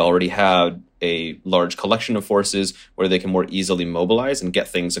they already had a large collection of forces where they can more easily mobilize and get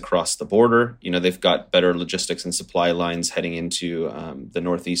things across the border. They've got better logistics and supply lines heading into the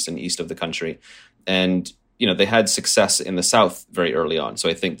northeast and east of the country. And, they had success in the south very early on. So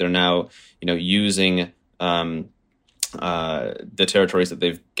I think they're now, using the territories that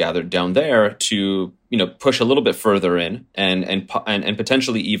they've gathered down there to push a little bit further in and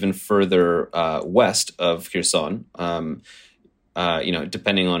potentially even further west of Kherson.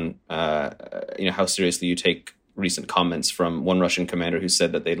 Depending on how seriously you take recent comments from one Russian commander who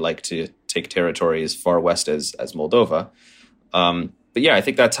said that they'd like to take territory as far west as Moldova. But yeah, I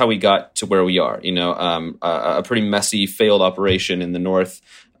think that's how we got to where we are. A pretty messy, failed operation in the north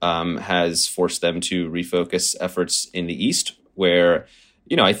has forced them to refocus efforts in the east, where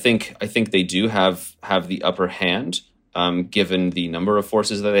I think they do have the upper hand, given the number of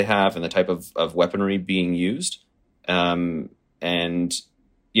forces that they have and the type of weaponry being used. I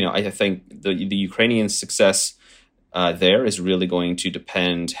think the Ukrainian success there is really going to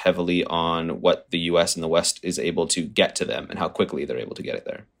depend heavily on what the U.S. and the West is able to get to them and how quickly they're able to get it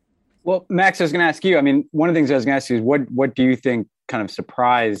there. Well, Max, I was going to ask you, one of the things I was going to ask you is what do you think kind of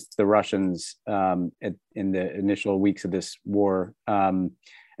surprised the Russians in the initial weeks of this war?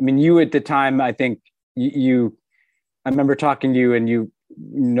 You at the time, I think I remember talking to you, and you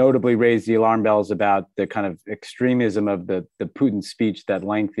notably raised the alarm bells about the kind of extremism of the Putin speech, that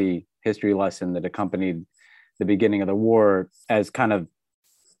lengthy history lesson that accompanied the beginning of the war, as kind of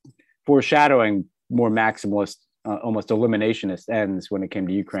foreshadowing more maximalist, almost eliminationist ends when it came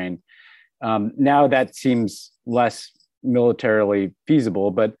to Ukraine. Now that seems less militarily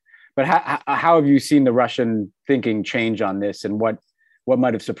feasible, but how have you seen the Russian thinking change on this, and what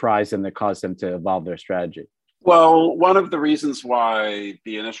might have surprised them that caused them to evolve their strategy? Well, one of the reasons why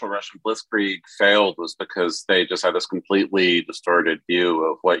the initial Russian blitzkrieg failed was because they just had this completely distorted view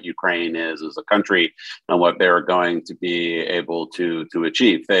of what Ukraine is as a country and what they were going to be able to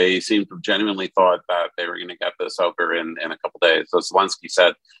achieve. They seemed to have genuinely thought that they were going to get this over in a couple of days. So Zelensky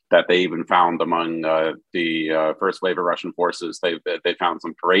said that they even found among the first wave of Russian forces, they found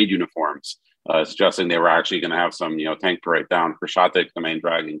some parade uniforms, suggesting they were actually going to have some tank parade down for Shatyk, the main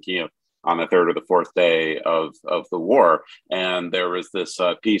drag in Kiev, on the third or the fourth day of the war. And there was this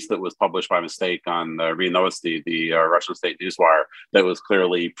piece that was published by mistake on RIA Novosti, the Russian state newswire, that was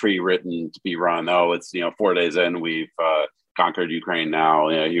clearly pre-written to be run. Oh, it's 4 days in, we've conquered Ukraine now.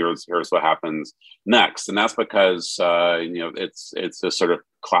 Here's what happens next. And that's because it's this sort of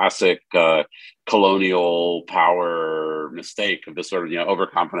classic colonial power mistake of this sort of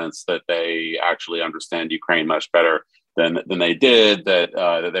overconfidence that they actually understand Ukraine much better than they did, that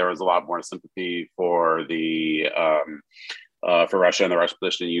there was a lot more sympathy for for Russia and the Russian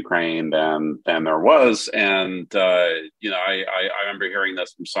position in Ukraine than there was. And I remember hearing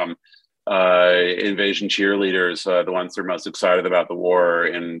this from some invasion cheerleaders, the ones who are most excited about the war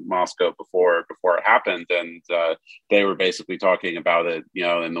in Moscow before it happened, and they were basically talking about it,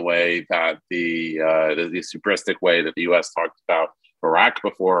 in the way that the hubristic way that the U.S. talked about Iraq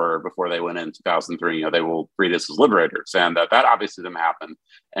before they went in 2003. They will treat us as liberators, and that obviously didn't happen.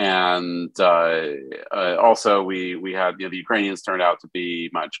 And also, we had the Ukrainians turned out to be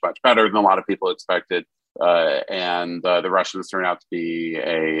much better than a lot of people expected, and the Russians turned out to be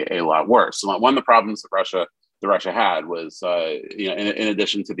a lot worse. So one of the problems that Russia had was, in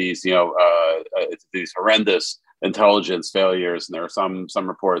addition to these horrendous intelligence failures, and there are some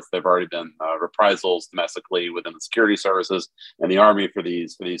reports there've already been reprisals domestically within the security services and the army for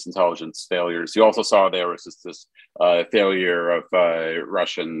these intelligence failures. You also saw there was this failure of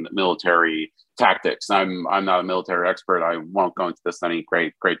Russian military tactics. I'm not a military expert. I won't go into this in any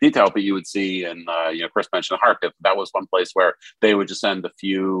great detail, but you would see, and Chris mentioned Kharkiv. That was one place where they would just send a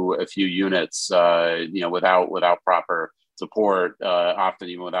few units, without proper support, often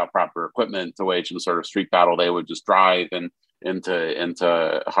even without proper equipment, to wage some sort of street battle. They would just drive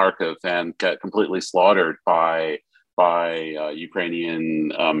into Kharkiv and get completely slaughtered by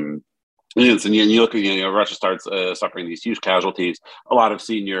Ukrainian units. And you look at, Russia starts suffering these huge casualties. A lot of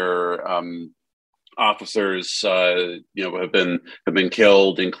senior officers, have been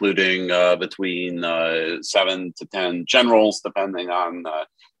killed, including between 7 to 10 generals, depending on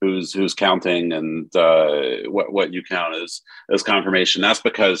who's counting and what you count as confirmation. That's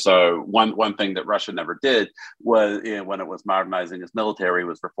because one thing that Russia never did was, when it was modernizing its military,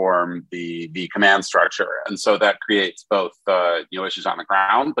 was reform the command structure, and so that creates both issues on the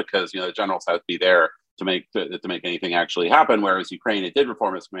ground, because the generals have to be there to make anything actually happen. Whereas Ukraine, it did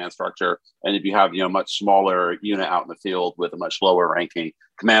reform its command structure, and if you have much smaller unit out in the field with a much lower ranking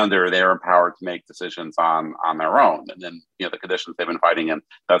commander, they're empowered to make decisions on their own. And then the conditions they've been fighting in,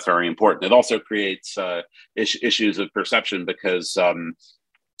 that's very important. It also creates issues of perception, because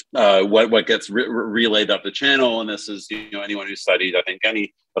what gets relayed up the channel, and this is anyone who studied, I think,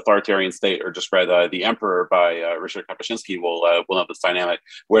 any authoritarian state, or just read The Emperor by Richard Kapuscinski will know this dynamic,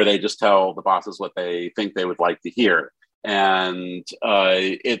 where they just tell the bosses what they think they would like to hear. And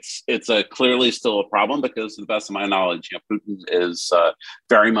it's clearly still a problem, because to the best of my knowledge, Putin is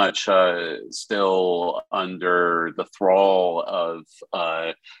very much still under the thrall of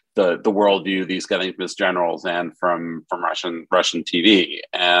the worldview he's getting from his generals and from Russian TV.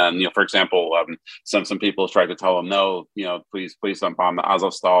 And for example, some people have tried to tell him, no, please don't bomb the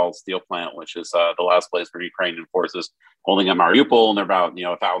Azovstal steel plant, which is the last place where Ukrainian forces holding up Mariupol, and there are about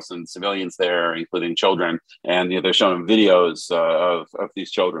 1,000 civilians there, including children. And they're showing videos of these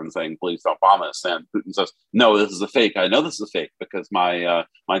children saying, "Please don't bomb us." And Putin says, "No, this is a fake. I know this is a fake, because my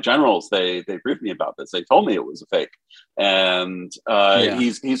generals, they briefed me about this. They told me it was a fake." And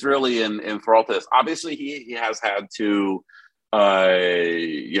he's really enthralled to this. Obviously, he has had to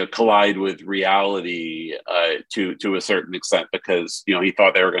collide with reality to a certain extent, because he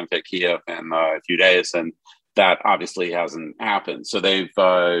thought they were going to take Kiev in a few days, and that obviously hasn't happened. So they've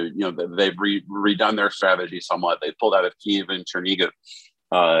redone their strategy somewhat. They pulled out of Kiev and Chernihiv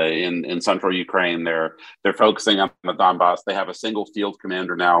in central Ukraine. They're focusing on the Donbass. They have a single field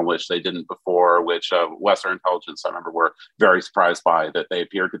commander now, which they didn't before, which Western intelligence, I remember, were very surprised by, that they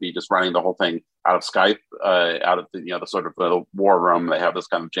appeared to be just running the whole thing out of Skype, out of the sort of the war room. They have this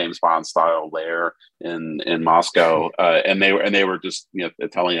kind of James Bond style lair in Moscow, and they were just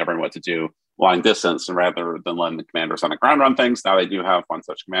telling everyone what to do long distance, and rather than letting the commanders on the ground run things. Now they do have one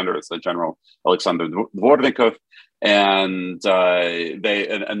such commander. It's the General Alexander Dvornikov, and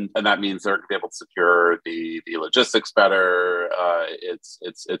that means they're going to be able to secure the logistics better. It's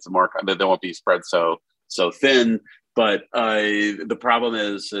more, they won't be spread so thin. But the problem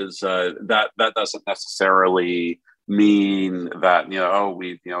is that doesn't necessarily mean that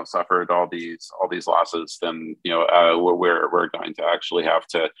we've suffered all these losses, then we're going to actually have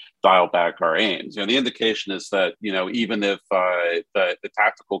to dial back our aims. The indication is that even if the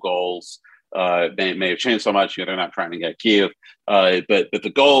tactical goals may have changed so much, they're not trying to get Kiev, but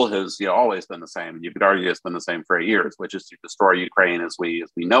the goal has always been the same, and you could argue it's been the same for 8 years, which is to destroy Ukraine as we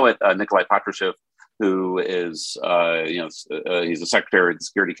know it. Nikolai Patrushev, who is he's a secretary of the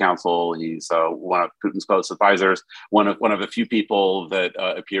Security Council. He's one of Putin's close advisors, one of a few people that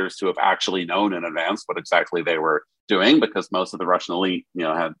appears to have actually known in advance what exactly they were doing, because most of the Russian elite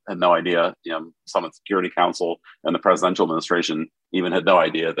had no idea. Some of the Security Council and the presidential administration even had no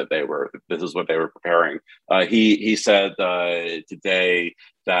idea that this is what they were preparing. He said today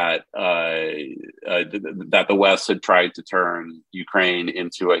that that the West had tried to turn Ukraine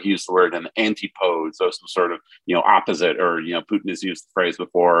into he used the word an antipode, so some sort of opposite, or Putin has used the phrase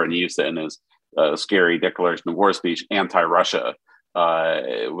before, and he used it in his scary declaration of war speech, anti-Russia,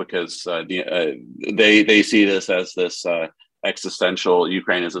 because they see this as this existential,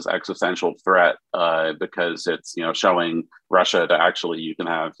 Ukraine is this existential threat, because it's showing Russia that actually you can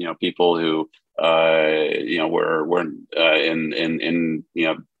have people who were in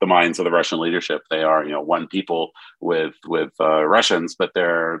the minds of the Russian leadership. They are one people with Russians, but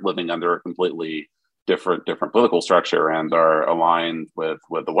they're living under a completely different political structure and are aligned with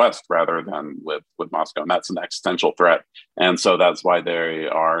the West rather than with Moscow, and that's an existential threat. And so that's why they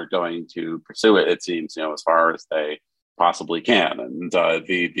are going to pursue it. It seems, as far as they possibly can, and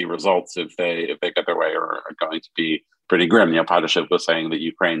the results, if they get their way, are going to be pretty grim. Patrushev was saying that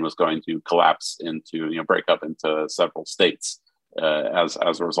Ukraine was going to collapse into break up into several states as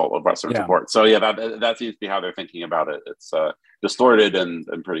a result of Western support. So that seems to be how they're thinking about it. It's distorted and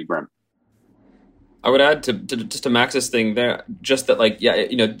pretty grim. I would add to Max's thing there, just that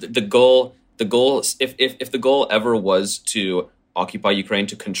the goal, if the goal ever was to occupy Ukraine,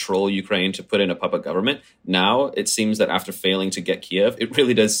 to control Ukraine, to put in a puppet government, now it seems that after failing to get Kiev, it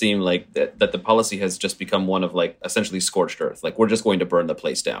really does seem like that the policy has just become one of essentially scorched earth. We're just going to burn the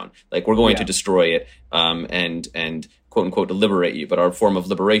place down. We're going to destroy it and quote unquote to liberate you, but our form of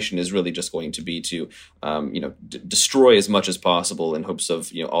liberation is really just going to be to destroy as much as possible in hopes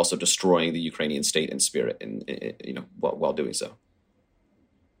of also destroying the Ukrainian state and spirit, and while doing so.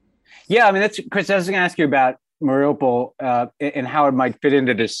 Yeah, I mean, that's Chris. I was going to ask you about Mariupol and how it might fit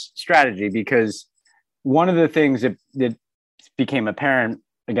into this strategy, because one of the things that became apparent,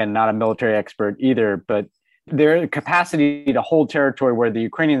 again, not a military expert either, but their capacity to hold territory where the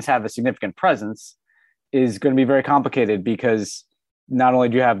Ukrainians have a significant presence is going to be very complicated, because not only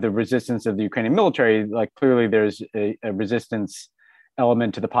do you have the resistance of the Ukrainian military, clearly there's a resistance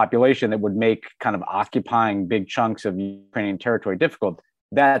element to the population that would make kind of occupying big chunks of Ukrainian territory difficult.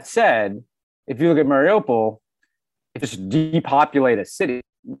 That said, if you look at Mariupol, just depopulate a city,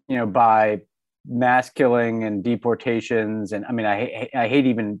 by mass killing and deportations. And I mean, I hate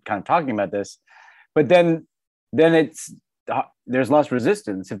even kind of talking about this, but then there's less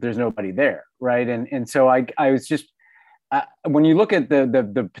resistance if there's nobody there, right? And so I was just when you look at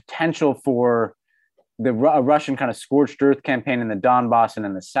the potential for a Russian kind of scorched earth campaign in the Donbass and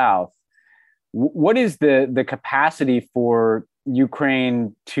in the south, what is the capacity for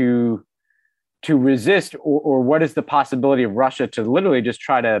Ukraine to resist, or what is the possibility of Russia to literally just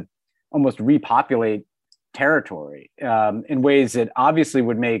try to almost repopulate territory in ways that obviously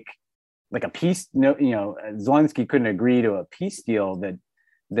would make a peace, Zelensky couldn't agree to a peace deal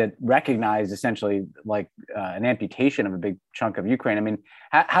that recognized essentially an amputation of a big chunk of Ukraine. I mean,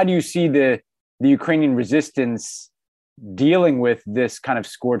 how do you see the Ukrainian resistance dealing with this kind of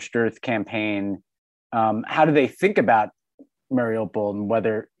scorched earth campaign? How do they think about Mariupol and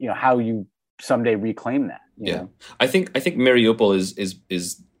whether, how you someday reclaim that? You know? I think Mariupol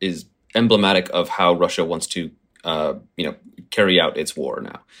is emblematic of how Russia wants to carry out its war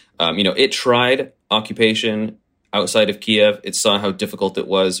now. It tried occupation outside of Kiev. It saw how difficult it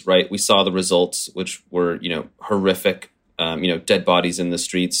was, right? We saw the results, which were, horrific, dead bodies in the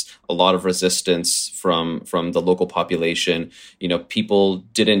streets, a lot of resistance from the local population. People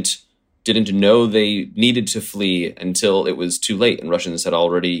didn't know they needed to flee until it was too late, and Russians had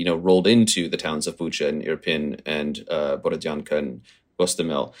already, rolled into the towns of Bucha and Irpin and Borodyanka and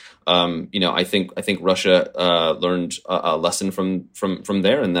Gostomel. I think Russia learned a lesson from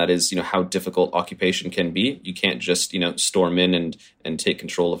there, and that is, how difficult occupation can be. You can't just, storm in and take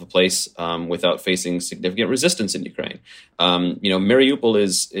control of a place without facing significant resistance in Ukraine. Mariupol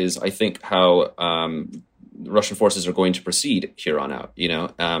is I think how Russian forces are going to proceed here on out.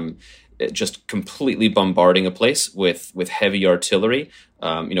 Just completely bombarding a place with heavy artillery,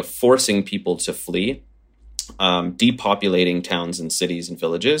 forcing people to flee. Depopulating towns and cities and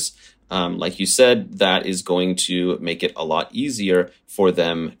villages. Like you said, that is going to make it a lot easier for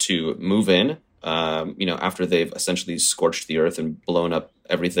them to move in, after they've essentially scorched the earth and blown up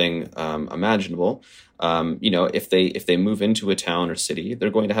everything imaginable. If they move into a town or city, they're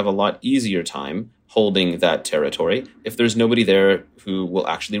going to have a lot easier time holding that territory if there's nobody there who will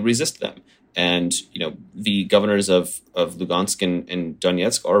actually resist them. And, the governors of Lugansk and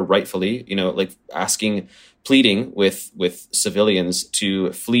Donetsk are rightfully, pleading with civilians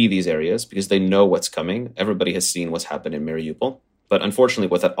to flee these areas because they know what's coming. Everybody has seen what's happened in Mariupol. But unfortunately,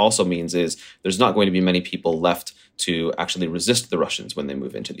 what that also means is there's not going to be many people left to actually resist the Russians when they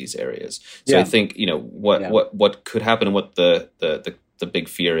move into these areas. So I think, what could happen and what the big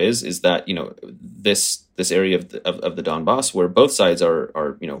fear is that, this area of the Donbass, where both sides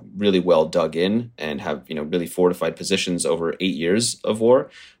are really well dug in and have, really fortified positions over 8 years of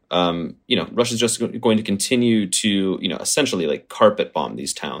war. Russia's just going to continue to, essentially carpet bomb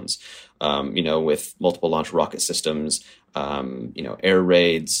these towns, with multiple launch rocket systems, air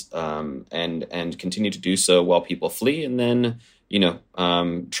raids, and continue to do so while people flee. And then,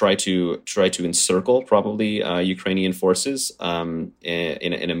 try to encircle probably Ukrainian forces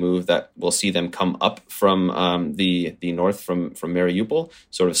in a move that will see them come up from the north from Mariupol,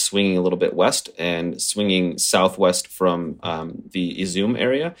 sort of swinging a little bit west and swinging southwest from the Izum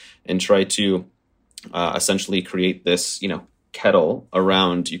area, and try to essentially create this kettle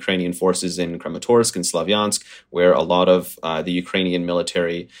around Ukrainian forces in Kramatorsk and Slavyansk, where a lot of the Ukrainian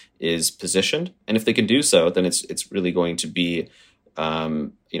military is positioned. And if they can do so, then it's really going to be, a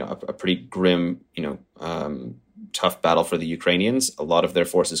pretty grim, tough battle for the Ukrainians. A lot of their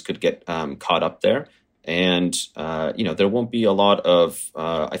forces could get caught up there, and there won't be a lot of,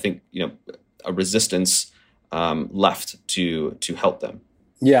 I think, a resistance left to help them.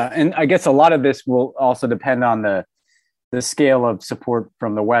 Yeah, and I guess a lot of this will also depend on the scale of support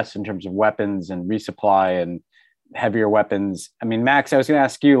from the West in terms of weapons and resupply and heavier weapons. I mean, Max, I was going to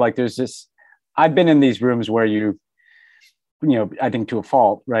ask you, like, there's this, I've been in these rooms where I think to a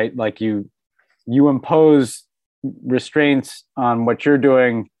fault, right? Like you impose restraints on what you're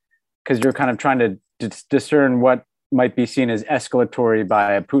doing because you're kind of trying to discern what might be seen as escalatory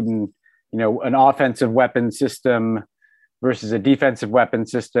by a Putin, an offensive weapon system versus a defensive weapon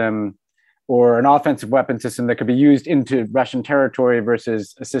system, or an offensive weapon system that could be used into Russian territory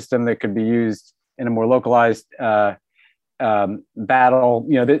versus a system that could be used in a more localized battle.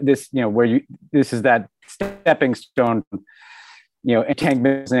 This is that stepping stone, tank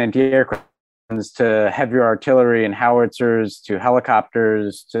missiles and anti-aircraft to heavier artillery and howitzers to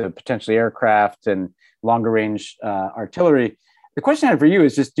helicopters to potentially aircraft and longer range artillery. The question I have for you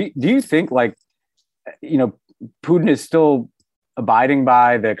is just, do you think Putin is still abiding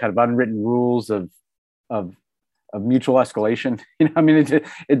by the kind of unwritten rules of mutual escalation?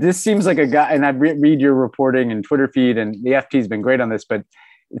 This seems like a guy, and I read your reporting and Twitter feed, and the FT's been great on this, but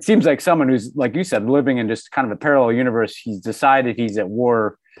it seems like someone who's, like you said, living in just kind of a parallel universe. He's decided he's at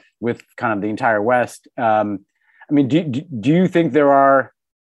war with kind of the entire West. Do you think there are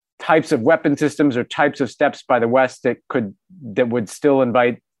types of weapon systems or types of steps by the West that would still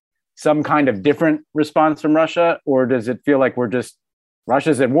invite some kind of different response from Russia, or does it feel like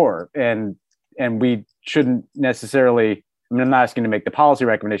Russia's at war and we shouldn't necessarily, I'm not asking to make the policy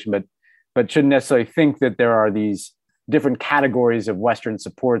recommendation, but shouldn't necessarily think that there are these different categories of Western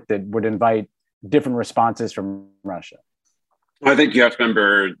support that would invite different responses from Russia? I think you have to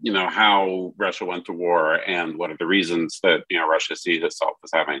remember, how Russia went to war and what are the reasons that, Russia sees itself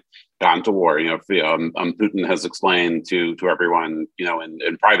as having gone to war. Putin has explained to everyone,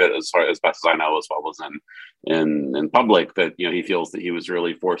 in private, as best as I know, as well as in public, that, he feels that he was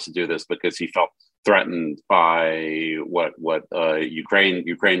really forced to do this because he felt threatened by what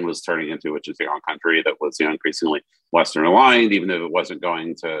Ukraine was turning into, which is their own country that was increasingly Western aligned, even if it wasn't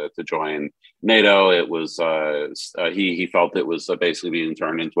going to join NATO. It was he felt it was basically being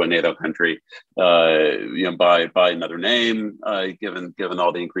turned into a NATO country, by another name, given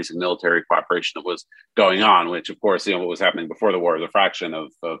all the increasing military cooperation that was going on, which of course what was happening before the war is a fraction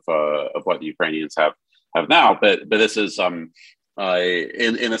of what the Ukrainians have now. But this is in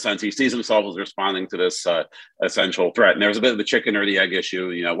a sense, he sees himself as responding to this essential threat. And there was a bit of the chicken or the egg issue.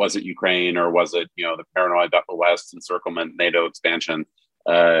 Was it Ukraine or was it the paranoid about the West, encirclement, NATO expansion,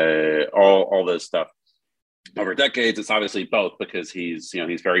 all this stuff? Over decades, it's obviously both, because he's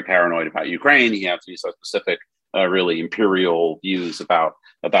very paranoid about Ukraine. He has these specific, really imperial views about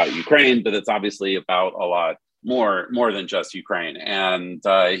Ukraine, but it's obviously about a lot more than just Ukraine. And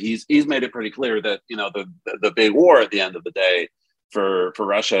he's made it pretty clear that the big war at the end of the day for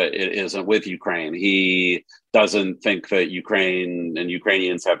Russia, it isn't with Ukraine. He doesn't think that Ukraine and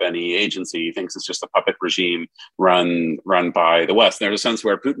Ukrainians have any agency. He thinks it's just a puppet regime run by the West. There's a sense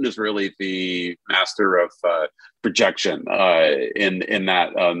where Putin is really the master of projection in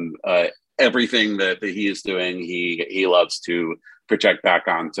that everything that he is doing, he loves to project back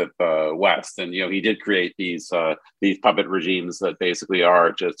onto the West. And he did create these puppet regimes that basically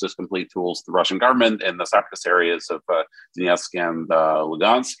are just complete tools to the Russian government in the separatist areas of Donetsk and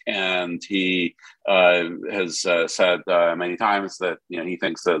Lugansk. And he has said many times that he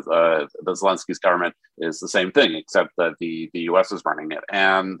thinks that the Zelensky's government is the same thing, except that the U.S. is running it.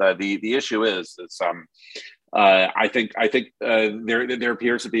 And the issue is I think there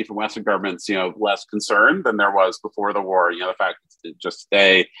appears to be from Western governments, less concern than there was before the war. The fact that just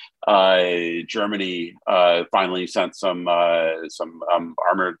today, Germany finally sent some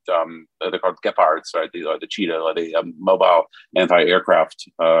armored, they're called Gepards, right? The Cheetah, the mobile anti-aircraft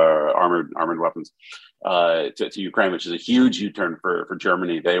armored weapons to Ukraine, which is a huge U-turn for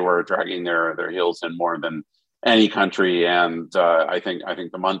Germany. They were dragging their heels in more than any country. And I think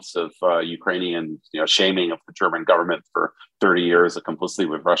the months of Ukrainian shaming of the German government for 30 years of complicity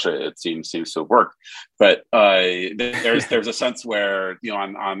with Russia, it seems to have worked. But there's a sense where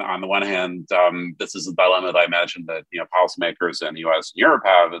on the one hand, this is a dilemma that I imagine that policymakers in the U.S. and Europe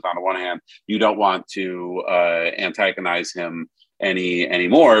have. Is on the one hand, you don't want to antagonize him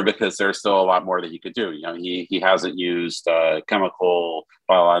anymore because there's still a lot more that he could do. He hasn't used chemical,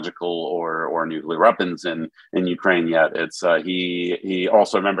 biological, or nuclear weapons in Ukraine yet. It's he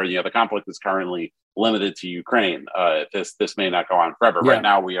also, remember, the conflict is currently limited to Ukraine. This may not go on forever. Yeah. Right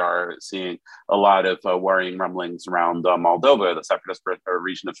now, we are seeing a lot of worrying rumblings around Moldova, the separatist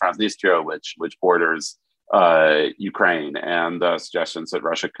region of Transnistria, which borders Ukraine, and suggestions that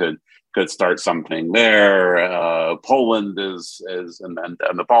Russia could start something there. Poland is and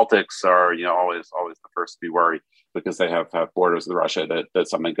the Baltics are always the first to be worried because they have borders with Russia that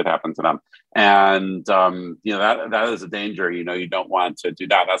something could happen to them, and that is a danger. You don't want to do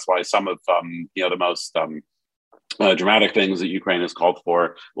that. That's why some of the most dramatic things that Ukraine has called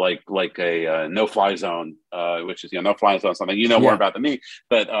for, like a no-fly zone, which is no-fly zone, something more about than me,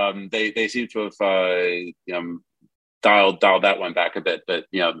 but they seem to have dialed that one back a bit. But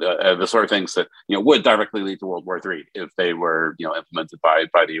the sort of things that would directly lead to World War III if they were implemented by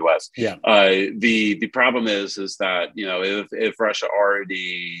the U.S. Yeah. The problem is that if Russia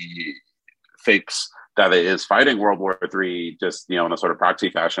already thinks that it is fighting World War III just in a sort of proxy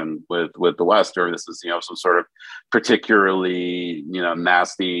fashion with the West, or this is some sort of particularly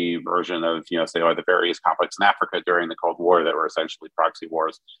nasty version of say like the various conflicts in Africa during the Cold War that were essentially proxy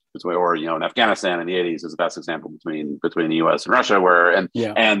wars between, or in Afghanistan in the 80s is the best example between the U.S. and Russia, where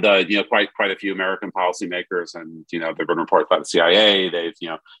quite a few American policymakers, and there've been reports by the CIA, they've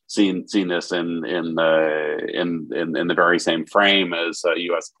seen this in the very same frame as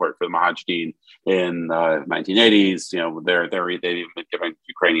U.S. support for the Mujahideen in 1980s. They've even been giving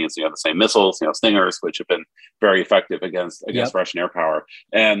Ukrainians the same missiles, Stingers, which have been very effective against Russian air power.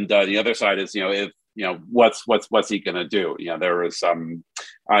 And the other side is if what's he going to do? There was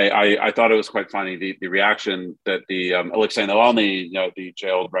I thought it was quite funny the reaction that the Alexei Navalny, the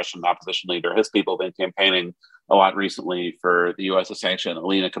jailed Russian opposition leader, his people have been campaigning a lot recently for the U.S. to sanction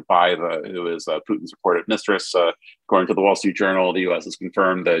Alina Kabaeva, who is Putin's reported mistress. According to the Wall Street Journal, the U.S. has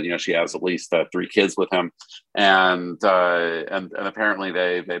confirmed that she has at least 3 kids with him, and apparently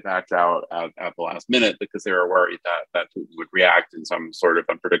they backed out at the last minute because they were worried that Putin would react in some sort of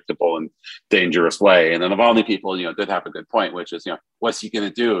unpredictable and dangerous way. And the Navalny people, did have a good point, which is, what's he going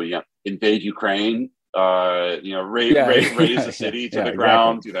to do? Invade Ukraine? Raise the city to the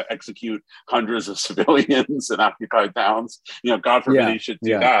ground, execute hundreds of civilians in occupied towns. God forbid he should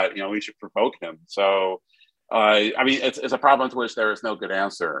do that. We should provoke him. So, it's a problem to which there is no good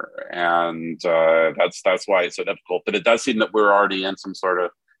answer, and that's why it's so difficult. But it does seem that we're already in some sort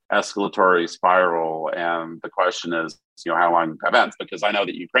of escalatory spiral, and the question is, how long that ends? Because I know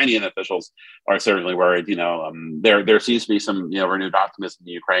that Ukrainian officials are certainly worried. There seems to be some renewed optimism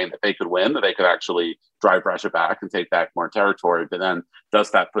in Ukraine that they could win, that they could actually drive Russia back and take back more territory. But then,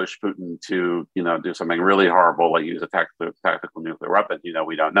 does that push Putin to do something really horrible, like use a tactical nuclear weapon?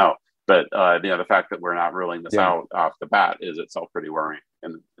 We don't know. But the fact that we're not ruling this out off the bat is itself pretty worrying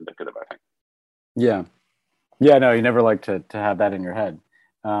and indicative, I think. Yeah. No, you never like to have that in your head.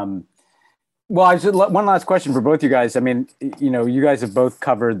 Well, one last question for both you guys. I mean, you guys have both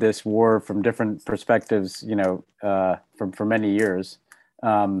covered this war from different perspectives, for many years,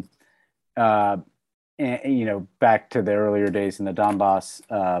 and back to the earlier days in the Donbass,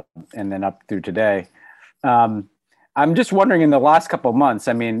 and then up through today. I'm just wondering, in the last couple of months,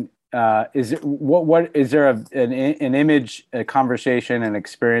 I mean, is there an image, a conversation, an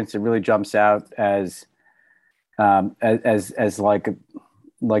experience that really jumps out as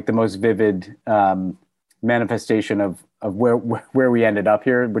like the most vivid manifestation of where we ended up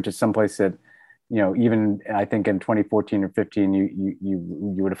here, which is someplace that, even I think in 2014 or 15, you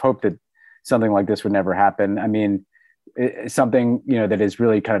would have hoped that something like this would never happen. I mean, something, that is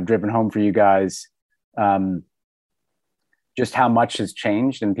really kind of driven home for you guys, just how much has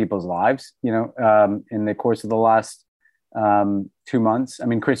changed in people's lives, in the course of the last 2 months. I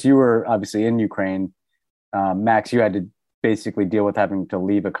mean, Chris, you were obviously in Ukraine. Max, you had to basically deal with having to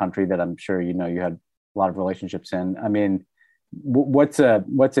leave a country that I'm sure you had a lot of relationships in. I mean, what's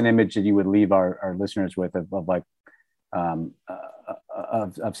an image that you would leave our listeners with of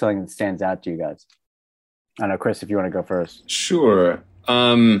something that stands out to you guys? I don't know, Chris, if you want to go first. Sure.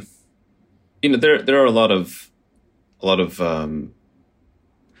 There are a lot of I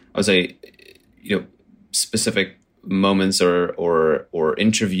would say, specific moments or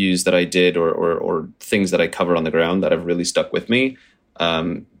interviews that I did or things that I covered on the ground that have really stuck with me.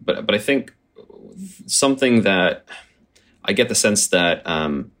 But I think something that I get the sense that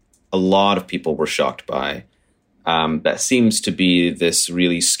a lot of people were shocked by, that seems to be this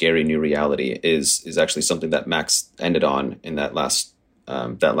really scary new reality, is actually something that Max ended on in that last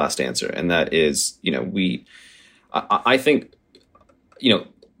answer, and that is, I think,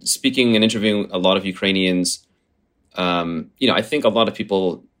 speaking and interviewing a lot of Ukrainians, I think a lot of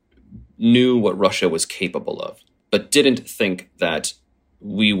people knew what Russia was capable of, but didn't think that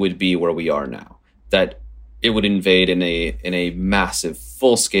we would be where we are now, that it would invade in a massive,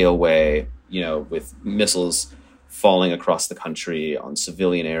 full-scale way, with missiles falling across the country on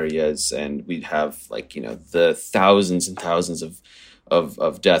civilian areas, and we'd have the thousands and thousands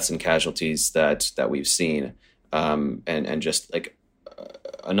of deaths and casualties that we've seen, and just like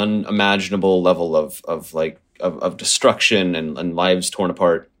an unimaginable level of destruction and lives torn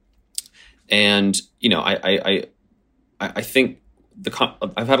apart. And I think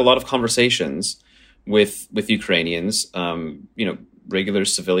I've had a lot of conversations with Ukrainians, regular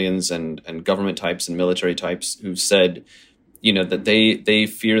civilians and government types and military types, who've said, that they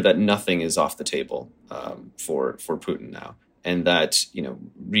fear that nothing is off the table for Putin now, and that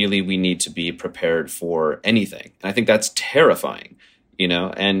really we need to be prepared for anything. And I think that's terrifying,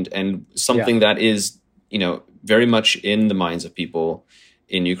 and something that is very much in the minds of people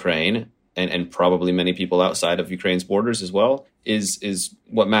in Ukraine, and probably many people outside of Ukraine's borders as well, is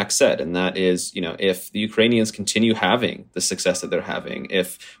what Max said. And that is, if the Ukrainians continue having the success that they're having,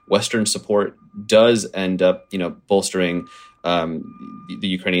 if Western support does end up, bolstering the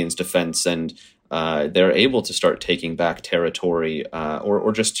Ukrainians' defense, and they're able to start taking back territory,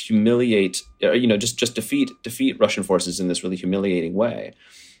 or just humiliate, just defeat Russian forces in this really humiliating way,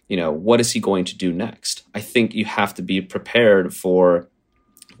 what is he going to do next? I think you have to be prepared for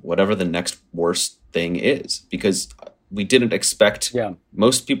whatever the next worst thing is, because we didn't expect,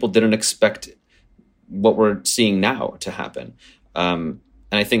 most people didn't expect what we're seeing now to happen. And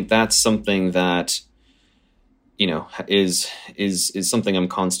I think that's something that, is something I'm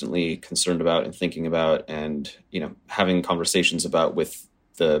constantly concerned about and thinking about, and, having conversations about with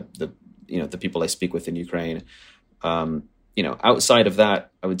the people I speak with in Ukraine. Outside of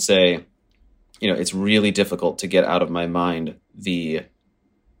that, I would say, it's really difficult to get out of my mind the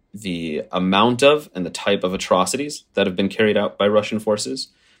amount of and the type of atrocities that have been carried out by Russian forces.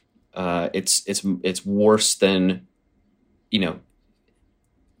 It's worse than,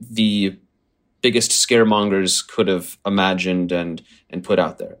 the biggest scaremongers could have imagined and put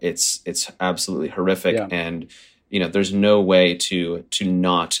out there. It's absolutely horrific. Yeah. And, there's no way to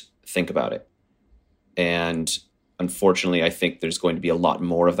not think about it. And unfortunately, I think there's going to be a lot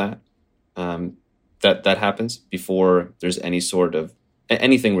more of that, that happens before there's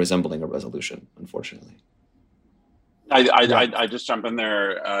anything resembling a resolution, unfortunately. I just jump in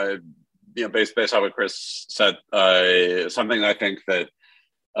there, based on what Chris said, something I think that,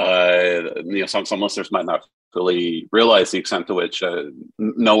 some listeners might not fully realize the extent to which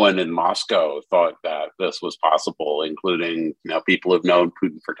no one in Moscow thought that this was possible, including, people who've known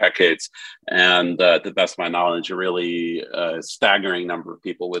Putin for decades. And to the best of my knowledge, a really staggering number of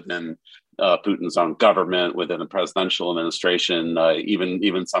people within Putin's own government, within the presidential administration,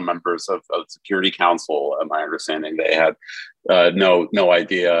 even some members of the Security Council, my understanding, they had no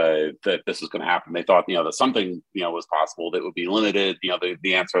idea that this was going to happen. They thought, that something, was possible, that would be limited.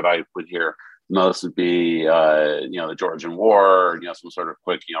 The answer that I would hear most would be, the Georgian War, some sort of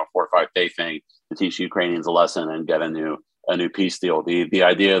quick, 4 or 5 day thing to teach Ukrainians a lesson and get a new peace deal. The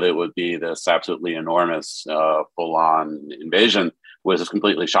idea that it would be this absolutely enormous, full-on invasion was just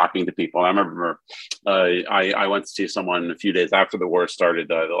completely shocking to people. And I remember I went to see someone a few days after the war started.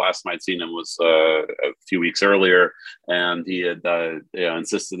 The last time I'd seen him was a few weeks earlier, and he had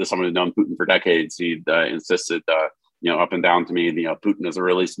insisted, as someone who'd known Putin for decades, he'd insisted up and down to me, Putin is a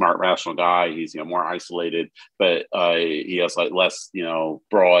really smart, rational guy. He's, more isolated, but he has less,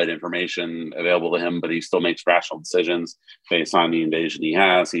 broad information available to him, but he still makes rational decisions based on the invasion he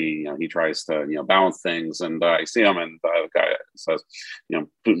has. He tries to, balance things. And I see him, and the guy says,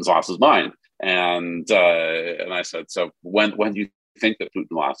 Putin's lost his mind. And I said, so when do you think that Putin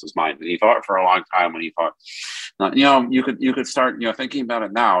lost his mind? And he thought for a long time, when he thought, you could start, thinking about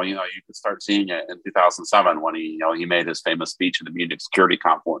it now. You could start seeing it in 2007 when he made his famous speech at the Munich Security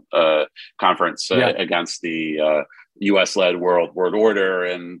Conference against the U.S.-led world order,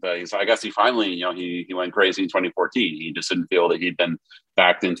 and so I guess he finally, he went crazy in 2014. He just didn't feel that he'd been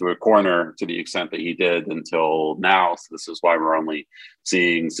backed into a corner to the extent that he did until now. So this is why we're only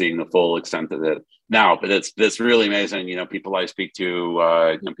seeing the full extent of it now. But it's really amazing. People I speak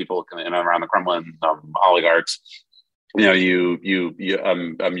to, people in and around the Kremlin, oligarchs. You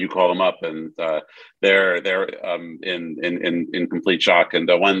call them up, and they're in complete shock. And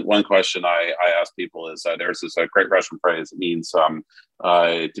one question I ask people is, there's this great Russian phrase. It means to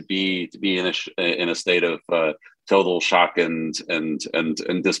be in a state of total shock and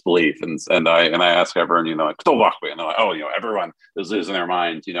disbelief. And I ask everyone, like, and they're like, oh, everyone is losing their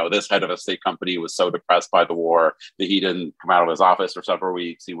mind. This head of a state company was so depressed by the war that he didn't come out of his office for several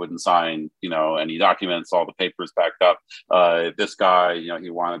weeks. He wouldn't sign, any documents. All the papers backed up. This guy, he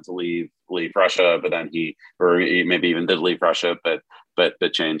wanted to leave Russia, but then he maybe even did leave Russia, but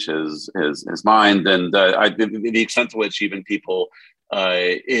changed his mind. And the extent to which even people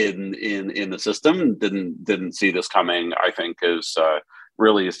in the system didn't see this coming, I think, is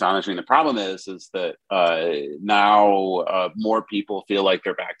really astonishing. The problem is that now more people feel like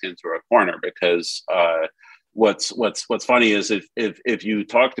they're backed into a corner, because what's funny is if you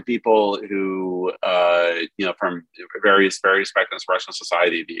talk to people who from various spectrums of Russian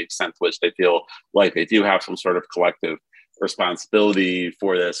society, the extent to which they feel like they do have some sort of collective responsibility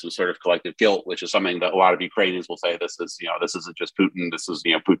for this, some sort of collective guilt, which is something that a lot of Ukrainians will say, this isn't just Putin. This is,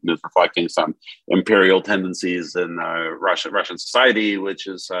 Putin is reflecting some imperial tendencies in Russian society, which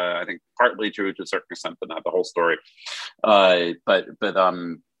is, I think, partly true to a certain extent, but not the whole story. But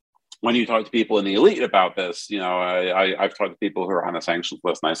when you talk to people in the elite about this, I've talked to people who are on a sanctions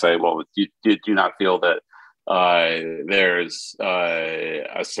list, and I say, well, do you not feel that there's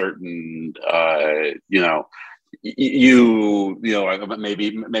a certain,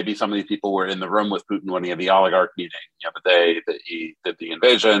 maybe some of these people were in the room with Putin when he had the oligarch meeting, the day that he did the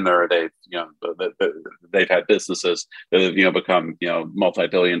invasion, or they've had businesses that have, become,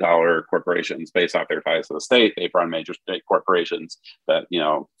 multi-billion-dollar corporations based off their ties to the state. They've run major state corporations that,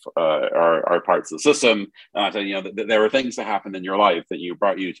 are parts of the system. And I said, there were things that happened in your life that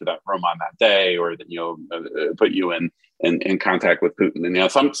brought you to that room on that day, or that, put you in contact with Putin.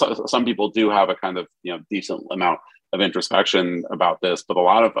 And some people do have a kind of decent amount of introspection about this, but a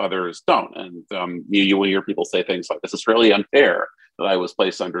lot of others don't. And you will hear people say things like, "This is really unfair that I was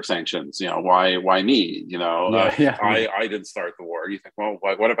placed under sanctions. Why me? I didn't start the war." You think, well,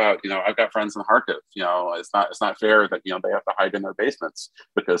 what about I've got friends in Kharkiv. It's not fair that they have to hide in their basements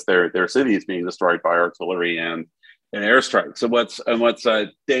because their city is being destroyed by artillery and airstrikes. So what's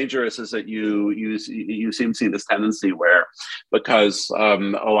dangerous is that you seem to see this tendency where, because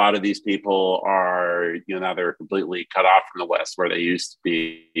a lot of these people are now they're completely cut off from the West, where they used to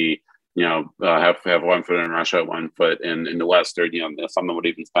be have 1 foot in Russia, 1 foot in the West, or some of them would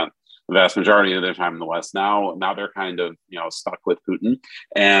even spend the vast majority of their time in the West. Now they're kind of stuck with Putin,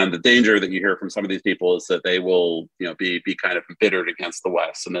 and the danger that you hear from some of these people is that they will be kind of embittered against the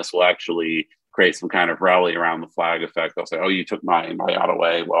West, and this will actually create some kind of rally around the flag effect. They'll say, "Oh, you took my yacht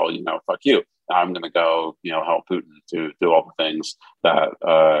away. Well, fuck you. Now I'm going to go, help Putin to do all the things that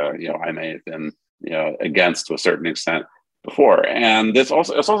I may have been, against to a certain extent before." And it's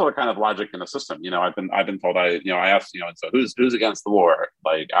also a kind of logic in the system. I've been told, I asked, so who's against the war?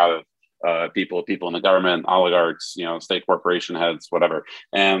 Like, out of people in the government, oligarchs, state corporation heads, whatever.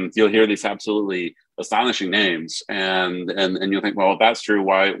 And you'll hear these absolutely astonishing names, and you'll think, well, if that's true,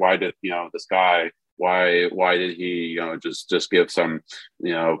 why did this guy, why did he just give some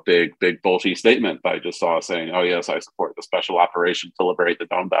big bullshit statement that I just saw saying, "Oh yes, I support the special operation to liberate the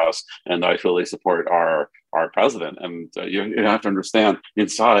Donbass, and I fully support our president." And you have to understand,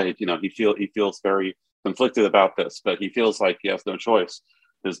 inside, he feels very conflicted about this, but he feels like he has no choice.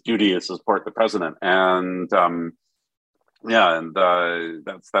 His duty is to support the president, and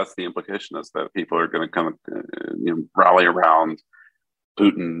that's the implication, is that people are going to kind of rally around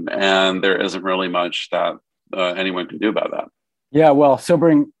Putin, and there isn't really much that anyone can do about that. Yeah, well,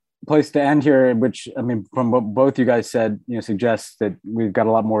 sobering place to end here, which, I mean, from what both you guys said, suggests that we've got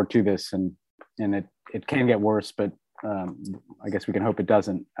a lot more to this, and it can get worse, but I guess we can hope it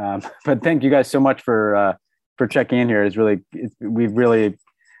doesn't. But thank you guys so much for checking in here.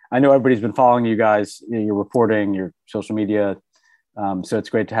 I know everybody's been following you guys, your reporting, your social media. So it's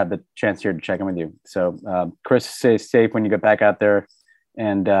great to have the chance here to check in with you. So Chris, stay safe when you get back out there,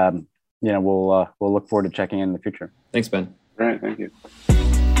 and we'll look forward to checking in the future. Thanks, Ben. All right, thank you.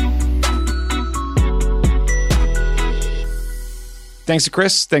 Thanks to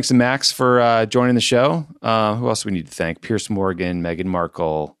Chris. Thanks to Max for joining the show. Who else do we need to thank? Piers Morgan, Meghan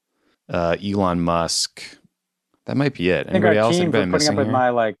Markle, Elon Musk. That might be it. I think Anybody our else? team Anybody for putting missing up with here? my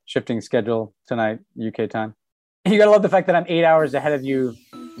like shifting schedule tonight, UK time. You gotta love the fact that I'm 8 hours ahead of you,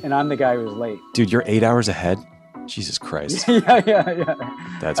 and I'm the guy who was late. Dude, you're 8 hours ahead? Jesus Christ. yeah.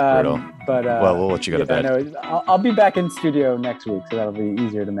 That's brutal. But well, we'll let you go to bed. I'll be back in studio next week, so that'll be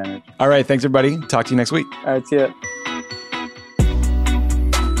easier to manage. All right. Thanks, everybody. Talk to you next week. All right. See ya.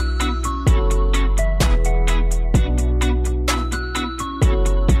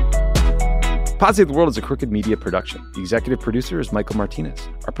 Pod Save the World is a Crooked Media production. The executive producer is Michael Martinez.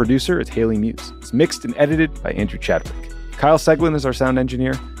 Our producer is Haley Muse. It's mixed and edited by Andrew Chadwick. Kyle Seglin is our sound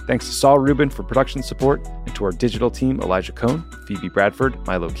engineer. Thanks to Saul Rubin for production support, and to our digital team, Elijah Cohn, Phoebe Bradford,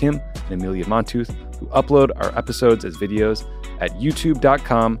 Milo Kim, and Amelia Montooth, who upload our episodes as videos at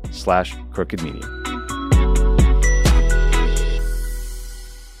youtube.com/crookedmedia.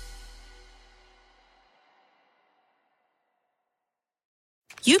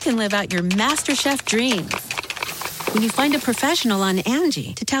 You can live out your MasterChef dreams when you find a professional on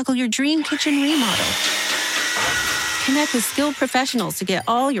Angie to tackle your dream kitchen remodel. Connect with skilled professionals to get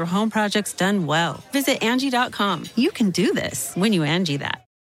all your home projects done well. Visit Angie.com. You can do this when you Angie that.